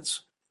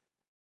gods.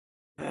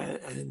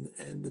 And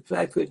the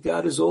fact that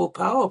God is all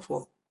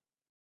powerful.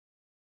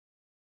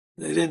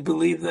 They didn't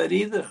believe that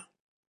either.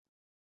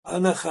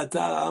 Ana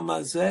chata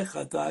amazeh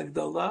chata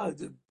gdola,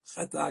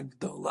 chata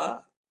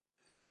gdola.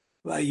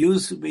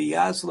 Vayus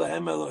biyas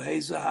lahem Elohei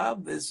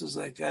Zahab. This is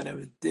a kind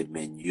of a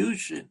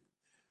diminution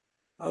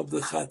of the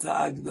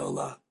chata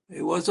gdola.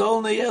 It was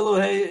only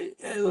Elohei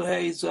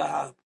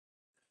Zahab.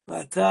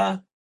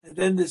 Vata, and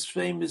then this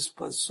famous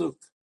pasuk.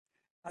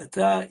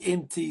 Ata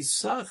im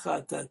tisach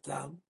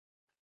chatatam,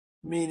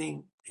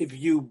 meaning if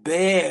you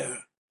bear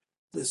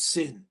the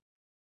sin,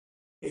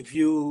 if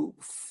you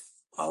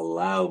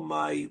allow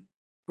my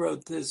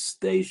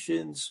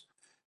protestations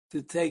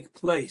to take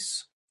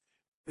place.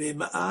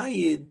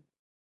 V'ma'ayid,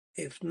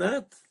 if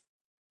not,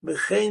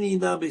 mecheni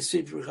na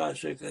b'sifrecha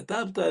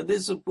shekatabta.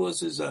 This, of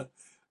course, is a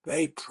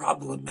very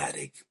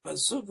problematic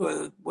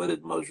pasuk. What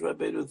did Moshe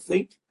Rabbeinu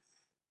think?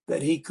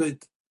 That he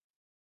could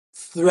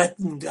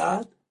threaten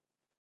God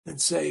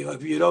and say,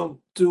 if you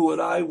don't do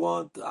what I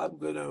want, I'm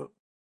going to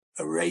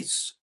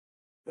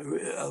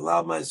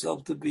allow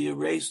myself to be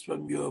erased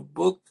from your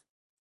book.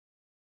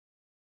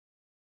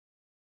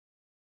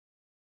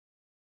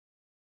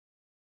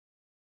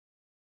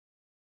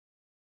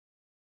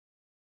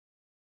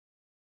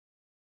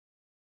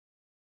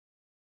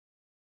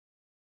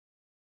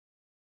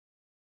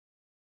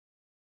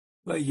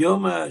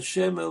 Vayoma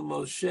Hashem el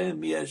Moshe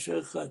mi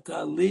asher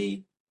chata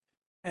li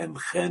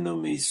emchenu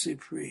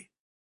misipri.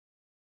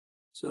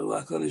 So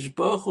HaKadosh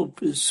Baruch Hu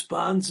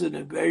responds in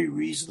a very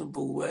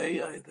reasonable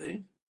way, I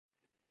think.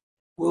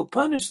 Will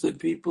punish the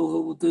people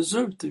who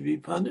deserve to be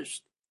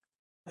punished.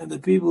 And the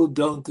people who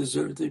don't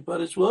deserve to be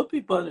punished will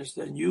be punished.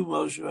 And you,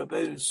 Moshe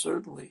Rabbeinu,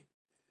 certainly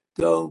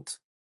don't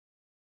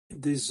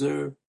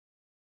deserve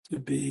to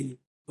be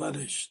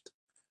punished.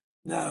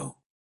 Now,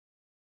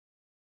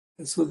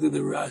 let's look at the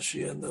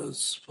Rashi on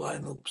those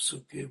final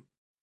psukim.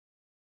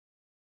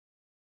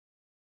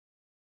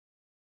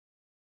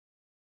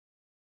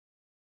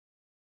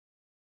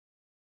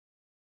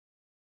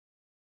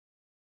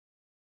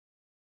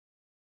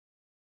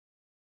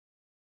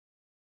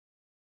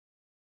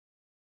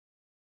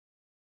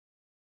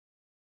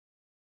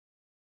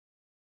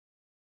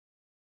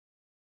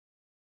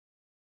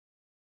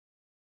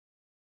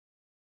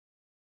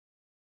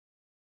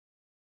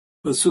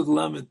 Pasuk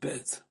Lamed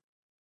Bet.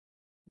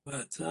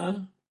 But,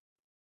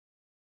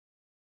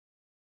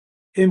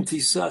 Im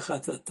tisach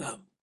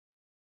hatatam.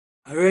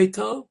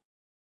 Hareto,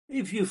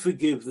 if you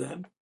forgive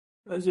them,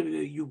 as if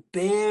you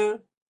bear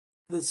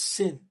the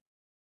sin.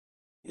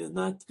 You're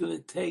not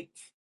going to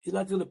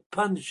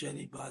punish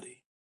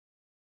anybody.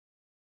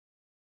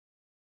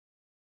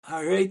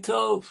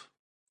 Haretov,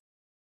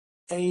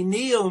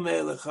 Eini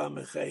omer lecha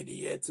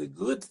mecheni. It's a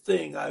good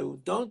thing. I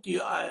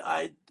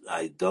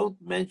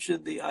don't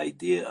mention the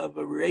idea of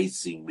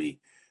erasing me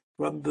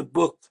from the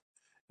book.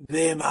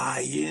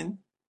 V'emayin.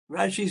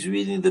 Rashi's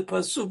reading the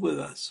pasuk with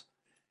us.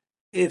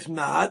 If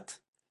not,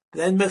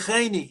 then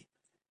mecheni.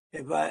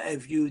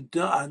 If you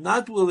are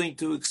not willing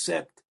to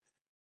accept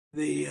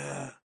the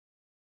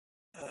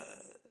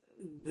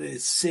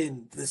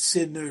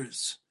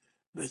sinners,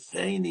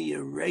 mecheni,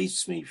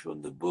 erase me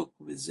from the book.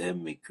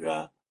 V'zem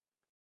mikra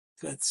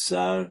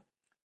katsar.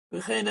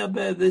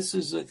 This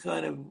is a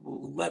kind of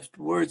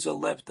words are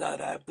left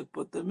out. I have to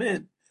put them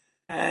in,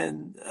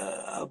 and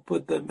I'll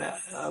put them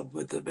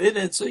in.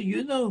 And so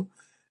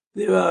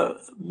there are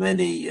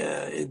many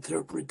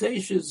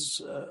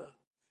interpretations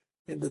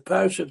in the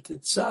Parsha of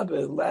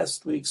Tetzaveh,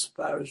 last week's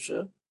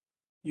Parsha.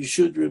 You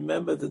should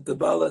remember that the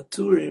Baal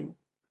HaTurim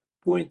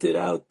pointed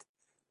out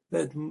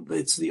that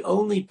it's the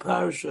only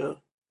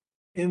Parsha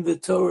in the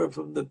Torah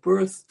from the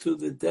birth to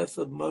the death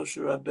of Moshe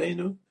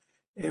Rabbeinu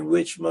in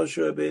which Moshe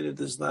Rabbeinu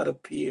does not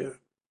appear.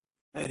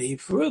 And he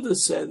further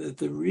said that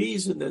the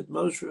reason that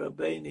Moshe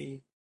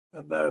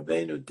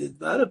Rabbeinu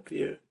did not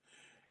appear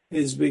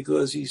is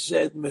because he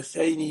said,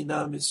 Mecheni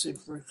na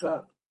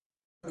misifrecha,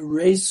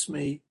 erase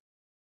me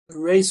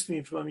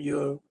from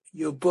your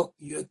book,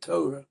 your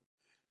Torah.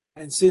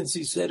 And since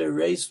he said,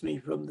 erase me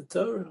from the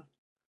Torah,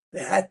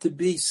 there had to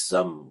be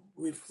some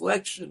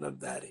reflection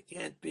of that. It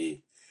can't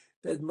be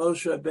that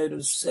Moshe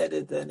Rabbeinu said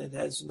it and it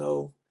has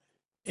no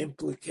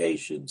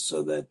implication,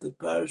 so that the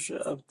Parsha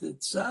of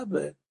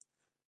Tetzaveh,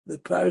 the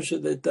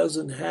Parsha that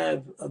doesn't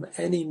have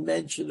any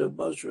mention of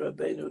Moshe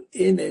Rabbeinu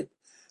in it,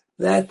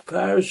 that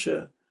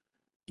Parsha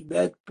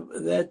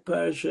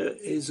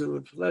is a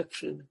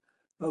reflection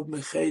of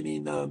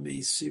Mecheni na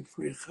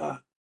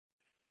misifrecha.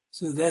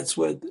 So that's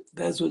what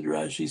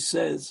Rashi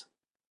says,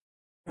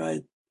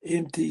 right?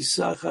 Im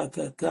tisach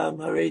hatatam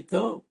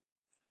hareto,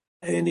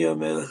 eini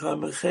omer lecha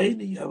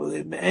mecheni, aval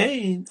im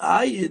ein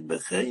ayin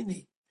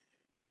mecheni.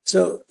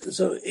 So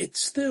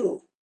it's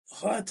still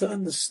hard to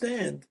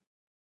understand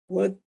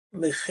what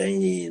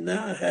mecheni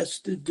na has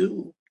to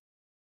do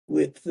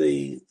with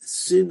the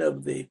sin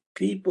of the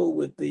people,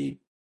 with the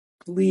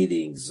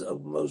pleadings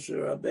of Moshe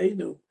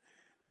Rabbeinu,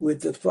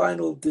 with the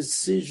final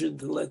decision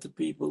to let the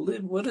people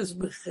live. What does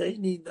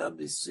mecheni na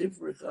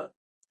misifrecha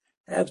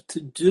have to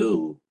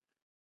do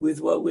with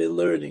what we're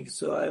learning?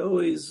 So I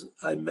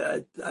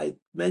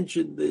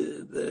mentioned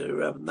the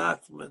Rav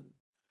Nachman.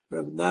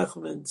 Rav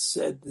Nachman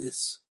said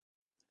this.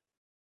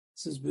 He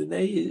says,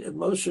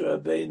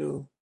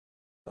 Moshe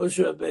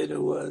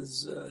Rabbeinu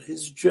was,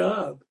 his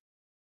job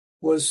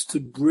was to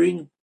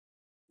bring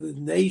the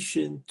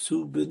nation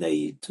to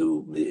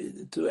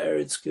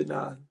Eretz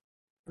Canaan.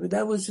 I mean,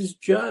 that was his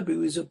job. He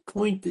was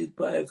appointed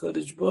by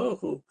HaKadosh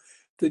Baruch Hu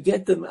to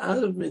get them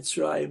out of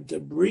Mitzrayim, to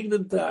bring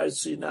them to Har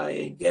Sinai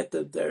and get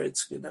them to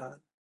Eretz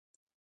Canaan.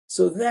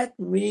 So that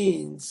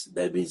means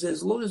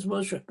as long as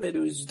Moshe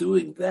Rabbeinu is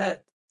doing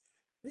that,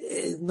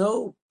 there's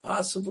no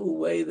possible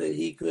way that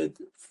he could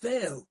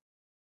fail.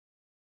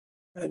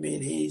 I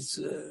mean, he's,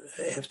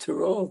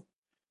 after all,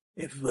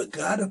 if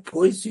God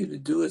appoints you to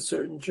do a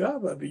certain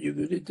job, I mean, you're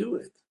going to do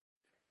it.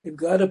 If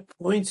God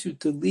appoints you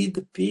to lead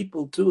the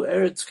people to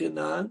Eretz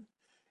Canaan,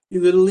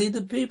 you're going to lead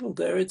the people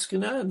to Eretz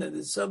Canaan. And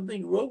there's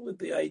something wrong with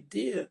the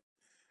idea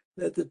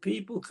that the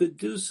people could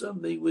do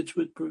something which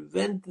would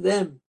prevent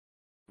them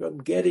from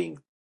getting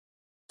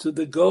to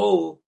the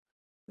goal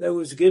that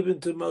was given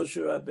to Moshe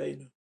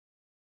Rabbeinu.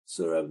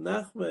 So Rav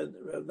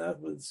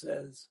Nachman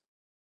says,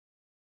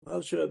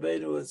 Moshe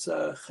Rabbeinu was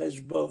a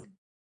cheshbon.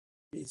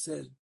 He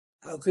said,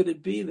 how could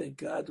it be that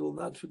God will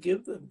not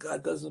forgive them?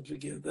 God doesn't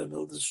forgive them,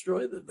 he'll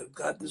destroy them. If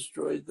God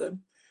destroys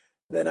them,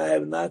 then I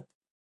have not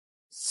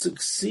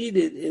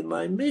succeeded in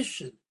my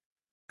mission.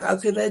 How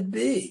could that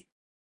be?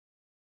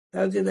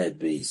 How could that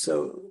be?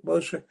 So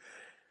Moshe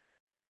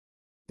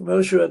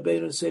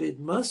Rabbeinu said, it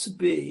must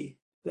be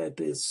that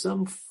there's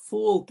some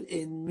fault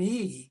in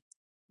me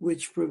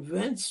which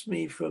prevents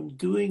me from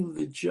doing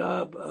the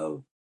job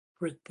of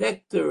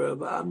protector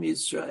of Am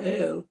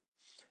Yisrael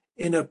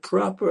in a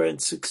proper and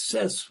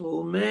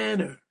successful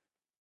manner.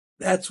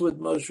 That's what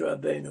Moshe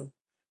Rabbeinu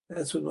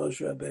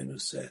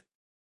said.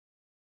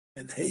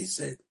 And he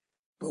said,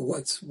 but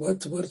what's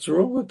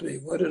wrong with me?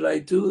 What did I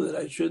do that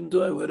I shouldn't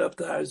do? I went up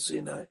to Har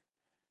Sinai.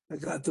 I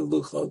got the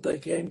luchot, I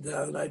came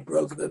down, I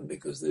broke them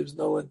because there's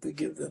no one to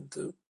give them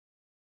to.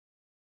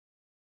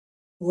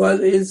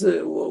 What is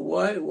it?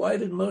 Why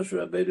did Moshe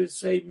Rabbeinu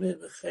say,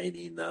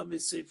 "Me'cheni na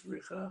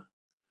misifricha"?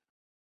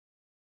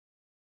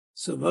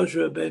 So Moshe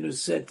Rabbeinu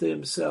said to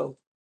himself,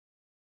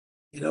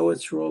 you know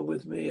what's wrong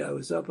with me? I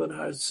was up on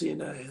Har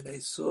Sinai and I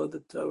saw the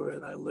Torah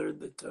and I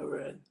learned the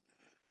Torah, and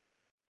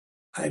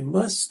I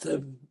must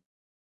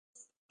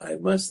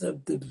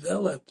have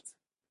developed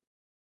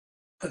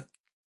a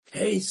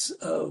case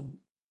of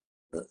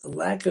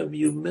lack of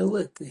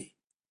humility.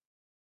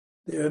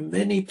 There are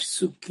many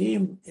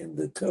psukim in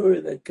the Torah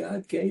that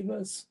God gave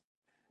us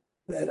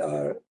that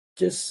are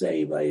just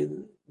say by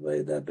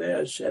Daber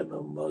Hashem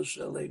and Moshe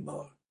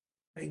Lemor.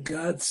 And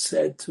God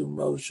said to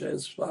Moshe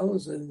as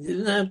follows, and he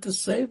didn't have to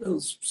say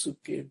those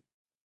psukim.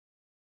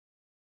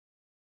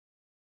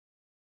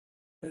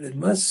 But it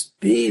must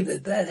be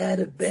that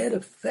had a bad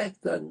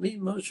effect on me,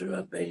 Moshe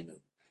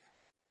Rabbeinu.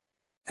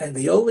 And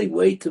the only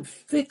way to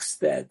fix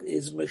that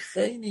is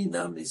Mecheni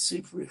na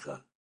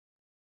misifricha.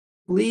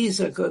 Please,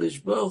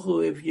 HaKadosh Baruch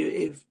Hu, if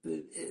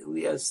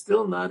we are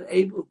still not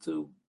able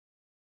to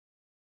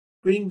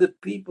bring the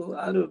people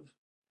out of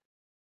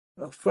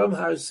from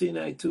Har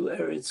Sinai to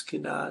Eretz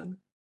Canaan,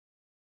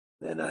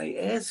 then I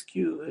ask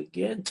you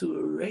again to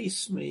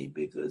erase me,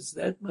 because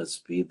that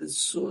must be the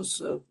source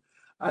of,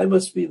 I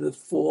must be the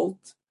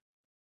fault,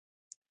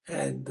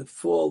 and the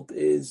fault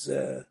is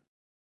the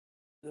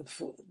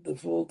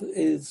fault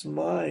is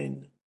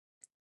mine.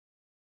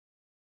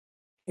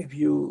 If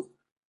you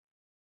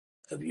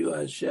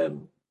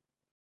Hashem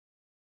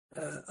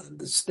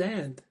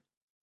understand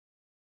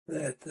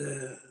that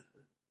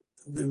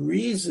the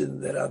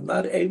reason that I'm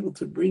not able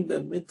to bring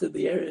them into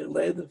the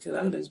land of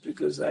Canaan is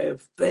because I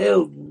have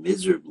failed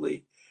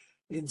miserably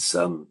in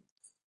some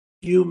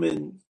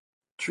human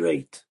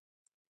trait.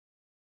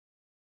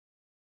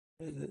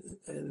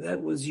 And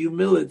that was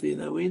humility.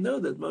 Now we know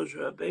that Moshe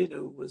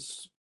Rabbeinu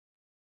was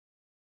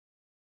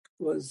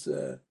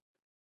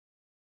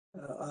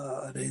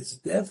on his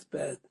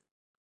deathbed.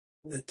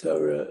 The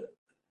Torah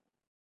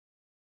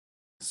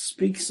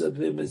speaks of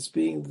him as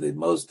being the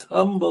most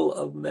humble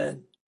of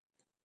men.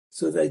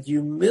 So that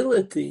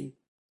humility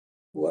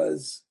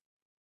was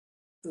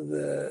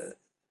the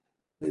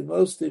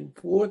most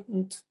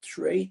important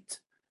trait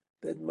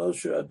that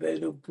Moshe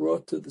Rabbeinu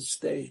brought to the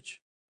stage.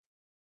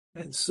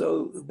 And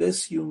so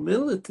this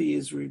humility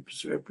is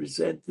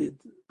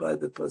represented by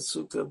the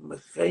pasuk of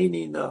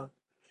Mecheni na.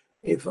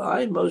 If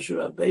I, Moshe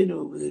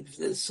Rabbeinu, if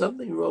there's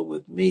something wrong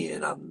with me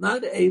and I'm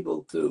not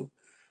able to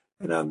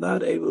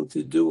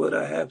do what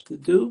I have to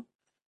do,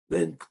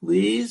 then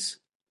please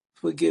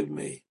forgive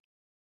me.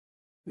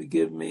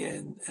 Forgive me,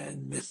 and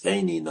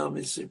Mecheni na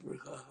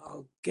misifricha.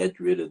 I'll get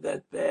rid of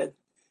that bad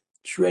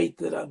trait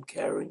that I'm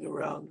carrying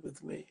around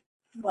with me.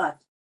 What?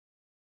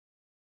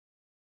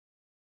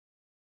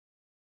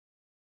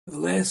 The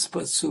last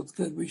pasuk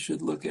that we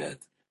should look at.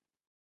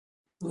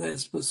 The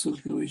last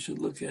pasuk.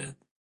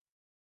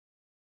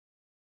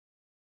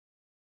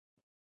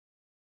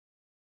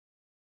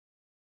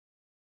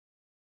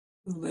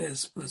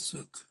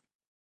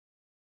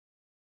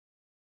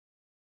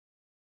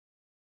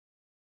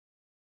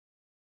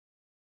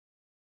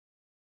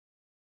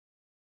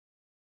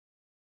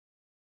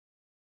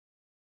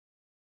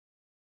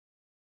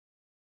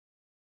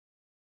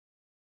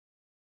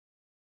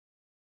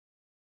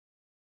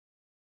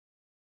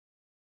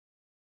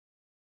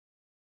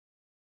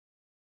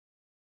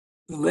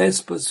 The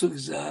last pasuk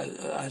is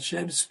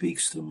Hashem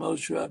speaks to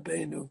Moshe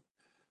Rabbeinu.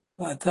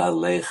 V'ata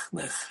lech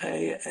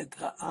nechei et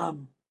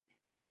ha'am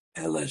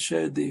el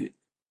asher dibarti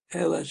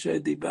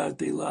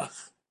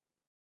lach.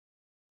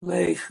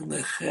 Lech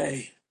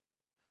nechei.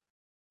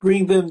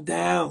 Bring them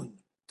down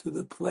to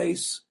the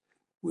place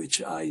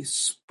which I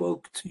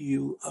spoke to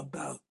you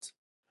about.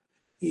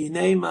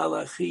 Hinei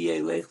malachi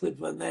yelech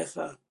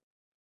levanecha.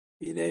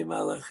 Hinei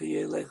malachi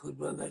yelech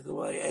levanecha.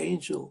 My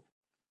angel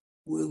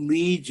will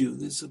lead you.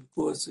 This, of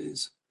course,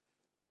 is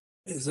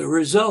a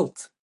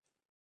result.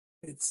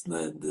 It's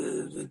not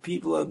the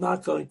people are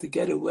not going to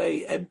get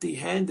away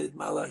empty-handed.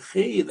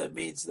 Malachi, that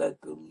means that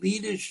the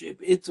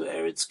leadership into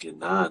Eretz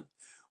Canaan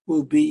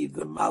will be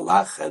the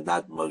Malach and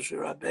not Moshe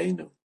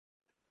Rabbeinu.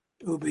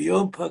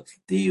 Ubiyom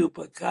pakdiu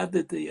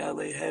pakadati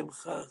alehem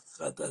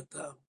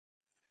chadatam.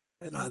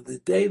 And on the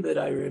day that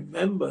I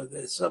remember,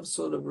 there's some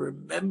sort of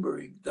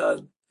remembering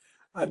done.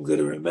 I'm going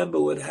to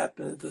remember what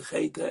happened at the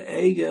Chet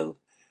HaEgel.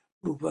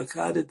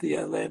 Upakadati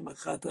alehem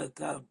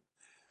chadatam.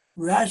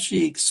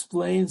 Rashi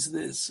explains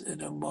this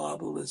in a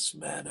marvelous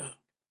manner.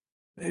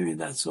 Maybe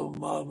not so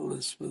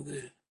marvelous for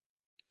the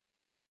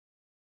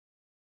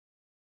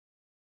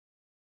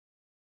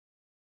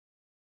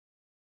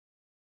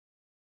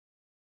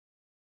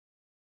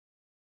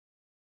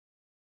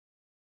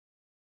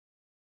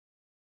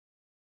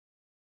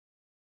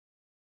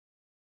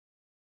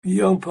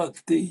Yom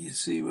Pakti. You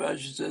see,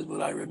 Rashi says,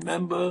 "When I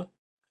remember,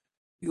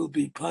 you'll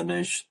be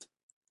punished."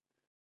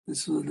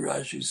 This is what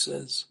Rashi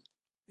says.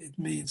 It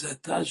means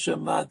Ata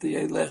shamati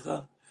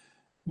elecha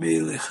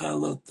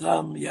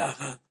mi'lechalotam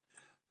yachad.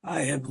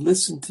 I have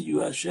listened to you.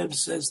 Hashem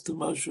says to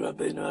Moshe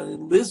Rabbeinu, I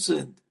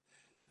listened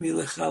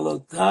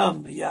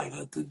mi'lechalotam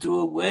yachad, to do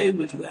away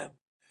with them.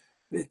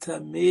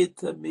 V'tamid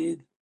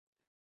tamid.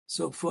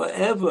 So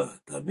forever,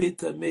 tamid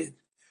tamid.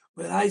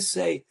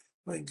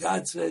 When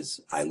God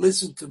says, I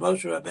listened to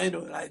Moshe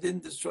Rabbeinu and I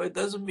didn't destroy it,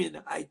 doesn't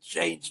mean I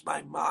changed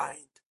my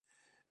mind.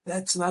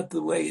 That's not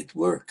the way it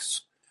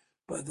works.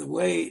 But the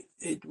way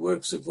it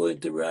works according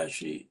to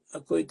Rashi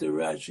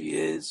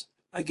is,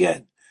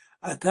 again,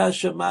 Ata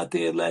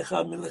shamati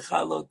elecha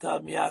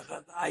milechalotam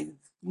yachad. I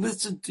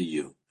listened to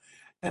you,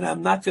 and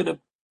I'm not going to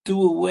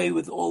do away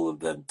with all of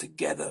them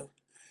together.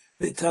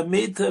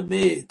 V'tamid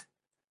tamid.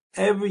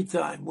 Every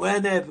time,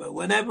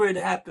 whenever it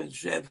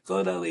happens,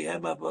 whenever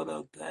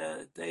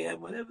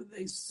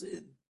they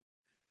sin,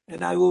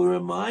 and I will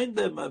remind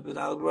them of it,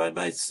 I'll remind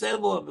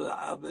myself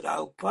of it,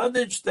 I'll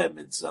punish them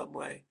in some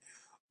way.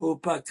 I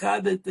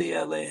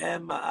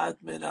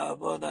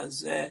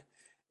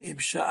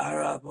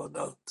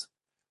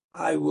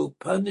will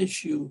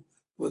punish you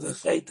with a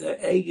chet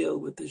ha'egel,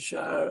 with the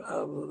sha'ar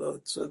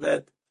avonot, so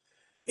that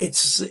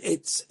it's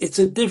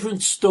a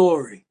different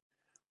story.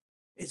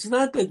 It's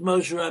not that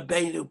Moshe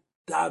Rabbeinu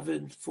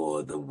davened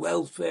for the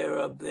welfare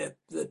of the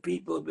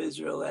people of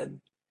Israel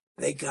and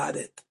they got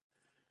it.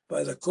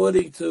 But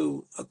according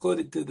to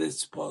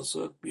this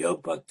pasuk,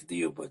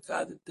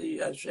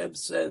 Hashem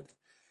said,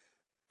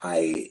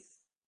 my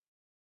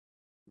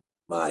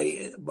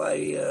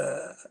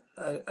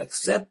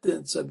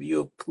acceptance of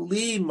your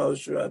plea,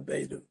 Moshe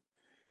Rabbeinu,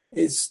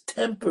 is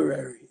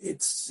temporary.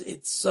 It's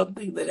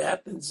something that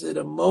happens in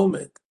a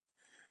moment,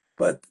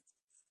 but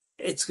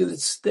it's going to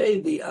stay.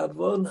 The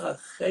Avon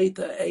HaChet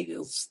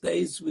HaEgel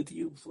stays with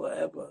you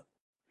forever.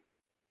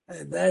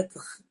 And that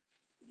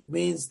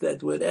means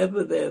that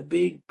whenever they're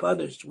being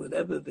punished,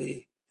 whenever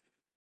Bnei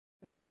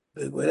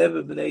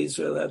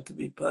Israel have to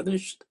be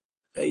punished,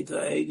 Chet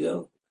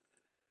HaEgel,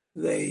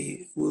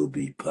 they will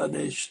be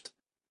punished.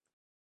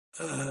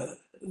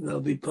 They'll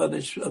be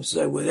punished. I'm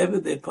sorry, whenever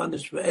they're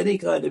punished for any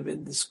kind of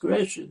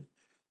indiscretion,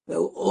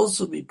 they'll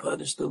also be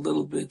punished a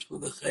little bit for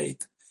the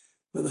Chet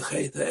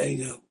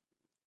HaEgel.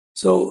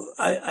 So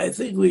I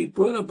think we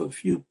brought up a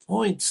few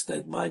points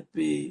that might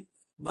be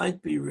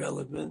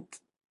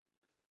relevant.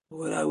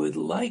 What I would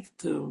like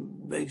to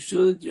make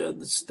sure that you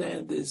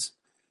understand is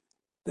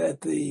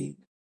that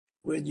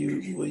when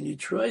you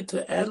try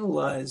to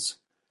analyze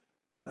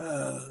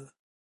a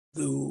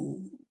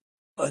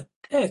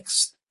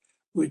text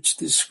which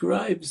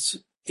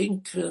describes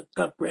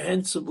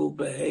incomprehensible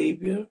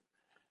behavior,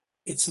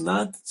 it's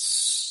not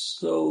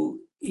so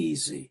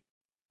easy.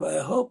 But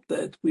I hope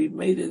that we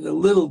made it a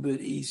little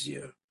bit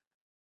easier.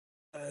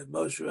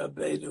 Moshe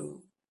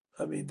Rabbeinu,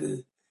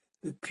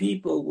 the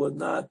people were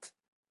not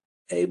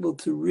able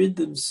to rid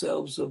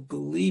themselves of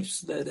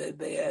beliefs that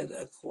they had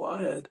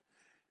acquired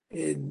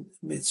in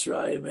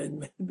Mitzrayim,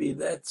 and maybe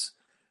that's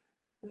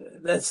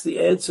the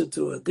answer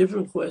to a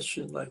different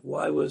question, like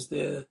why was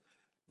there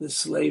the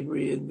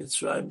slavery in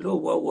Mitzrayim? No,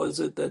 what was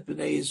it that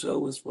Bnei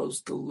Israel was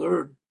supposed to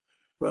learn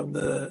from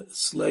the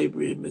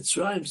slavery in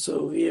Mitzrayim?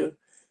 So here,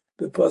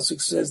 the pasuk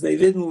says they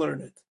didn't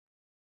learn it.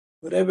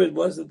 Whatever it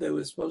was that they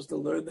were supposed to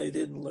learn, they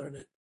didn't learn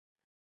it.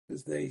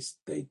 Because they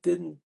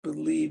didn't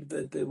believe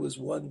that there was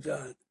one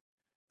God,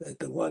 that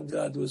the one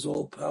God was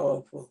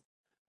all-powerful,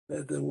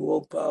 that the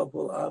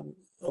all-powerful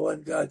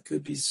one God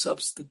could be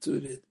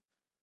substituted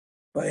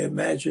by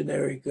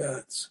imaginary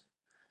gods.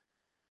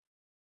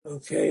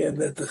 Okay, and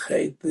that the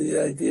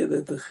idea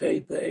that the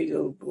Chet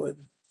HaEgel,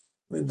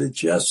 when the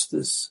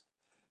justice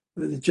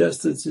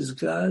is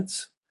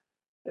God's,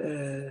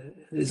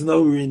 there's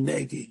no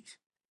reneging.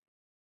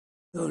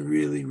 Don't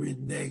really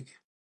renege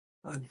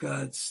on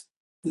God's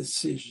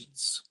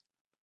decisions.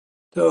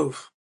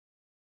 Tov.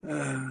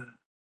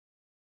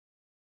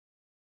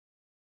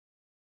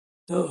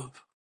 Tov.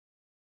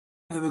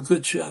 Have a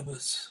good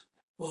Shabbos.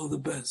 All the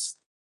best.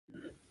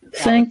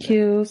 Thank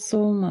you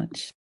so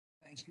much.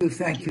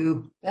 Thank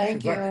you.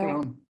 Thank you.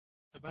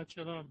 Shabbat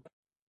shalom.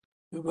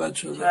 Shabbat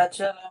shalom. Shabbat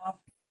shalom.